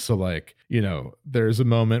 controller. So like, you know, there's a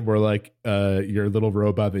moment where like your little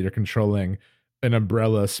robot that you're controlling, an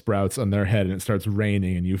umbrella sprouts on their head and it starts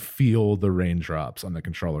raining and you feel the raindrops on the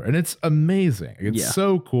controller. And it's amazing. It's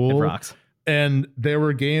so cool. It rocks. And there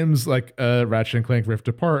were games like Ratchet and Clank Rift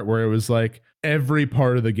Apart where it was like every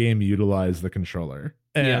part of the game utilized the controller.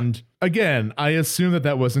 And again, I assume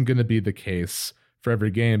that wasn't going to be the case for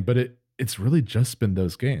every game, but it's really just been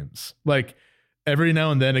those games. Like, every now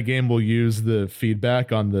and then a game will use the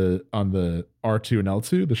feedback on the R2 and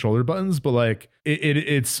L2, the shoulder buttons, but like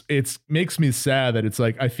it's makes me sad that it's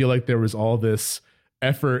like I feel like there was all this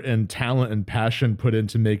effort and talent and passion put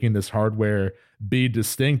into making this hardware be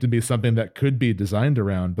distinct and be something that could be designed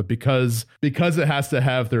around, but because it has to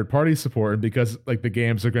have third-party support and because like the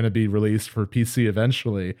games are going to be released for PC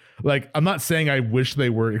eventually, like I'm not saying I wish they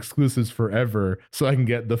were exclusives forever so I can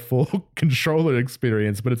get the full controller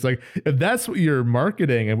experience, but it's like if that's what you're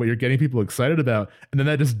marketing and what you're getting people excited about and then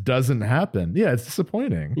that just doesn't happen, it's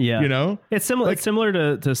disappointing. You know, it's similar. Like, it's similar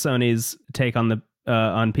to Sony's take on the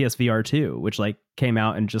on PSVR 2, which like came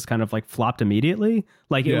out and just kind of like flopped immediately.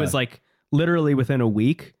 Like it was like literally within a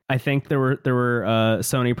week. I think there were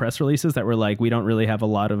Sony press releases that were like, we don't really have a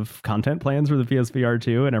lot of content plans for the PSVR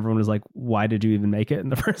 2, and everyone was like, why did you even make it in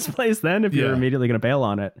the first place then if you're immediately going to bail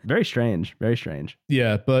on it? Very strange.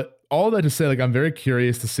 Yeah, but all that to say, like, I'm very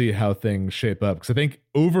curious to see how things shape up because I think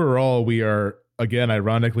overall we are, again,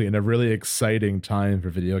 ironically, in a really exciting time for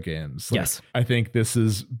video games. Like, yes. I think this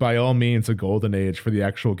is by all means a golden age for the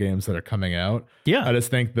actual games that are coming out. Yeah. I just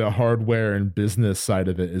think the hardware and business side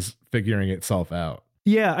of it is figuring itself out.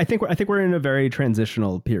 Yeah, I think we're in a very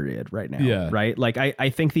transitional period right now. Yeah. Right. Like I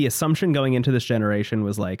think the assumption going into this generation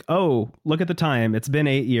was like, oh, look at the time. It's been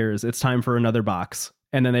 8 years. It's time for another box.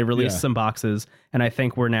 And then they released some boxes. And I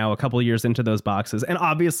think we're now a couple of years into those boxes. And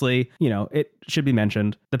obviously, you know, it should be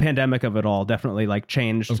mentioned, the pandemic of it all definitely like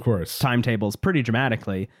changed timetables pretty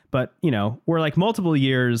dramatically. But, you know, we're like multiple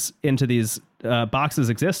years into these boxes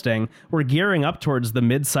existing. We're gearing up towards the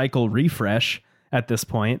mid-cycle refresh at this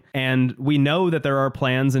point. And we know that there are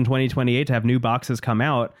plans in 2028 to have new boxes come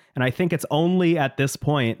out. And I think it's only at this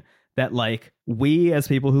point that like we as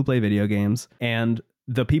people who play video games and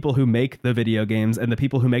the people who make the video games and the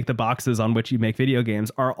people who make the boxes on which you make video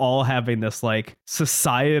games are all having this like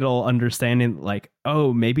societal understanding, like,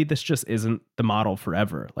 oh, maybe this just isn't the model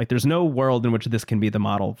forever. Like there's no world in which this can be the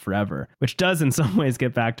model forever, which does in some ways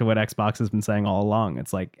get back to what Xbox has been saying all along.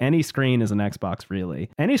 It's like any screen is an Xbox, really.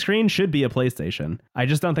 Any screen should be a PlayStation. I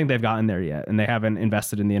just don't think they've gotten there yet. And they haven't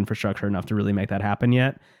invested in the infrastructure enough to really make that happen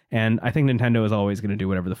yet. And I think Nintendo is always going to do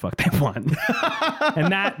whatever the fuck they want.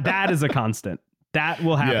 And that is a constant. That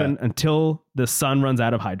will happen until the sun runs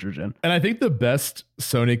out of hydrogen. And I think the best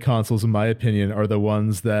Sony consoles, in my opinion, are the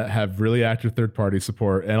ones that have really active third-party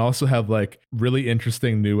support and also have like really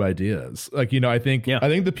interesting new ideas. Like, you know, I think the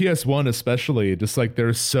PS1 especially, just like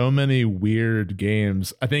there's so many weird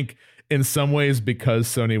games. I think in some ways, because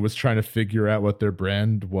Sony was trying to figure out what their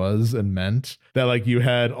brand was and meant, that like you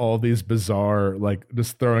had all these bizarre, like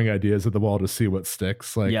just throwing ideas at the wall to see what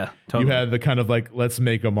sticks. Like Yeah, totally. you had the kind of like, let's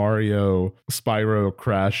make a Mario, Spyro,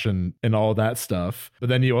 Crash and all that stuff. But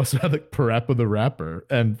then you also had like Parappa the Rapper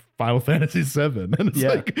and Final Fantasy VII. And it's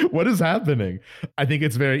like, what is happening? I think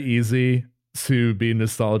it's very easy to be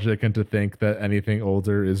nostalgic and to think that anything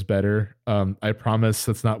older is better. I promise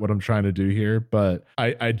that's not what I'm trying to do here, but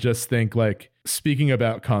I just think like speaking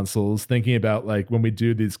about consoles, thinking about like when we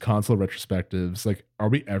do these console retrospectives, like are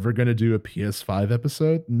we ever going to do a PS5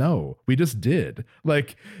 episode? No, we just did.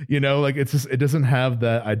 Like, you know, like it's just, it doesn't have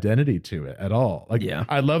that identity to it at all. Like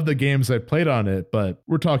I love the games I played on it, but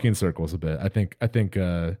we're talking circles a bit. I think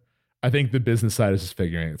the business side is just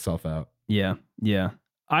figuring itself out. Yeah.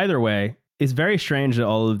 Either way, it's very strange that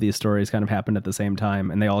all of these stories kind of happened at the same time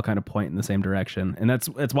and they all kind of point in the same direction. And that's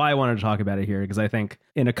why I wanted to talk about it here, because I think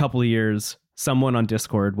in a couple of years, someone on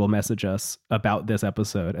Discord will message us about this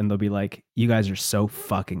episode and they'll be like, you guys are so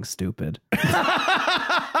fucking stupid.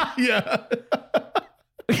 Yeah.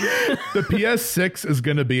 The PS6 is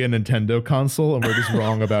going to be a Nintendo console and we're just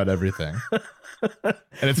wrong about everything.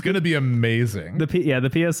 And it's going to be amazing. The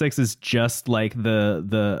PS6 is just like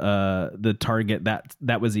the Target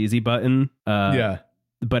that was easy button.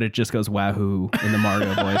 But it just goes wahoo in the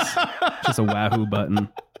Mario voice. Just a wahoo button.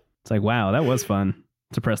 It's like, wow, that was fun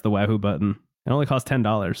to press the wahoo button. It only cost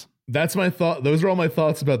 $10. That's my thought. Those are all my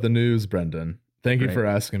thoughts about the news, Brendan. Thank you for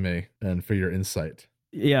asking me and for your insight.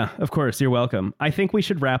 Yeah, of course. You're welcome. I think we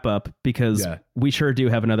should wrap up because we sure do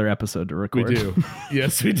have another episode to record. We do.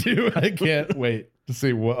 Yes, we do. I can't wait to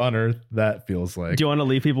see what on earth that feels like. Do you want to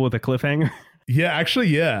leave people with a cliffhanger? Yeah, actually,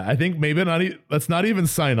 yeah. I think maybe let's not even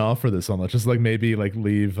sign off for this one. Let's just like maybe like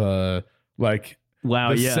leave like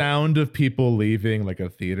sound of people leaving like a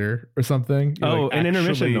theater or something. Like an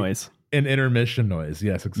intermission noise. An intermission noise.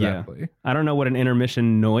 Yes, exactly. Yeah. I don't know what an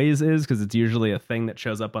intermission noise is because it's usually a thing that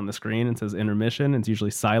shows up on the screen and says intermission. It's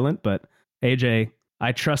usually silent. But AJ,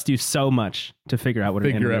 I trust you so much to figure out what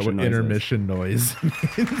intermission noise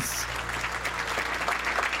means.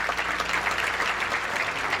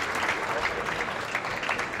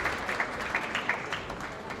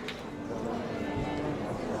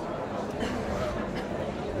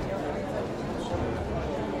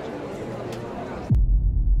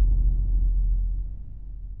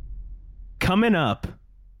 Coming up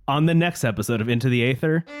on the next episode of Into the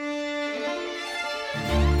Aether.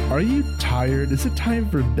 Are you tired? Is it time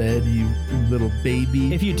for bed, you little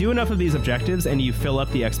baby? If you do enough of these objectives and you fill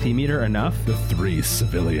up the XP meter enough, the 3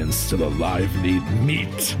 civilians still alive need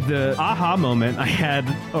meat. The aha moment I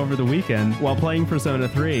had over the weekend while playing Persona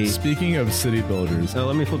 3. Speaking of city builders.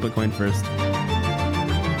 Let me flip a coin first.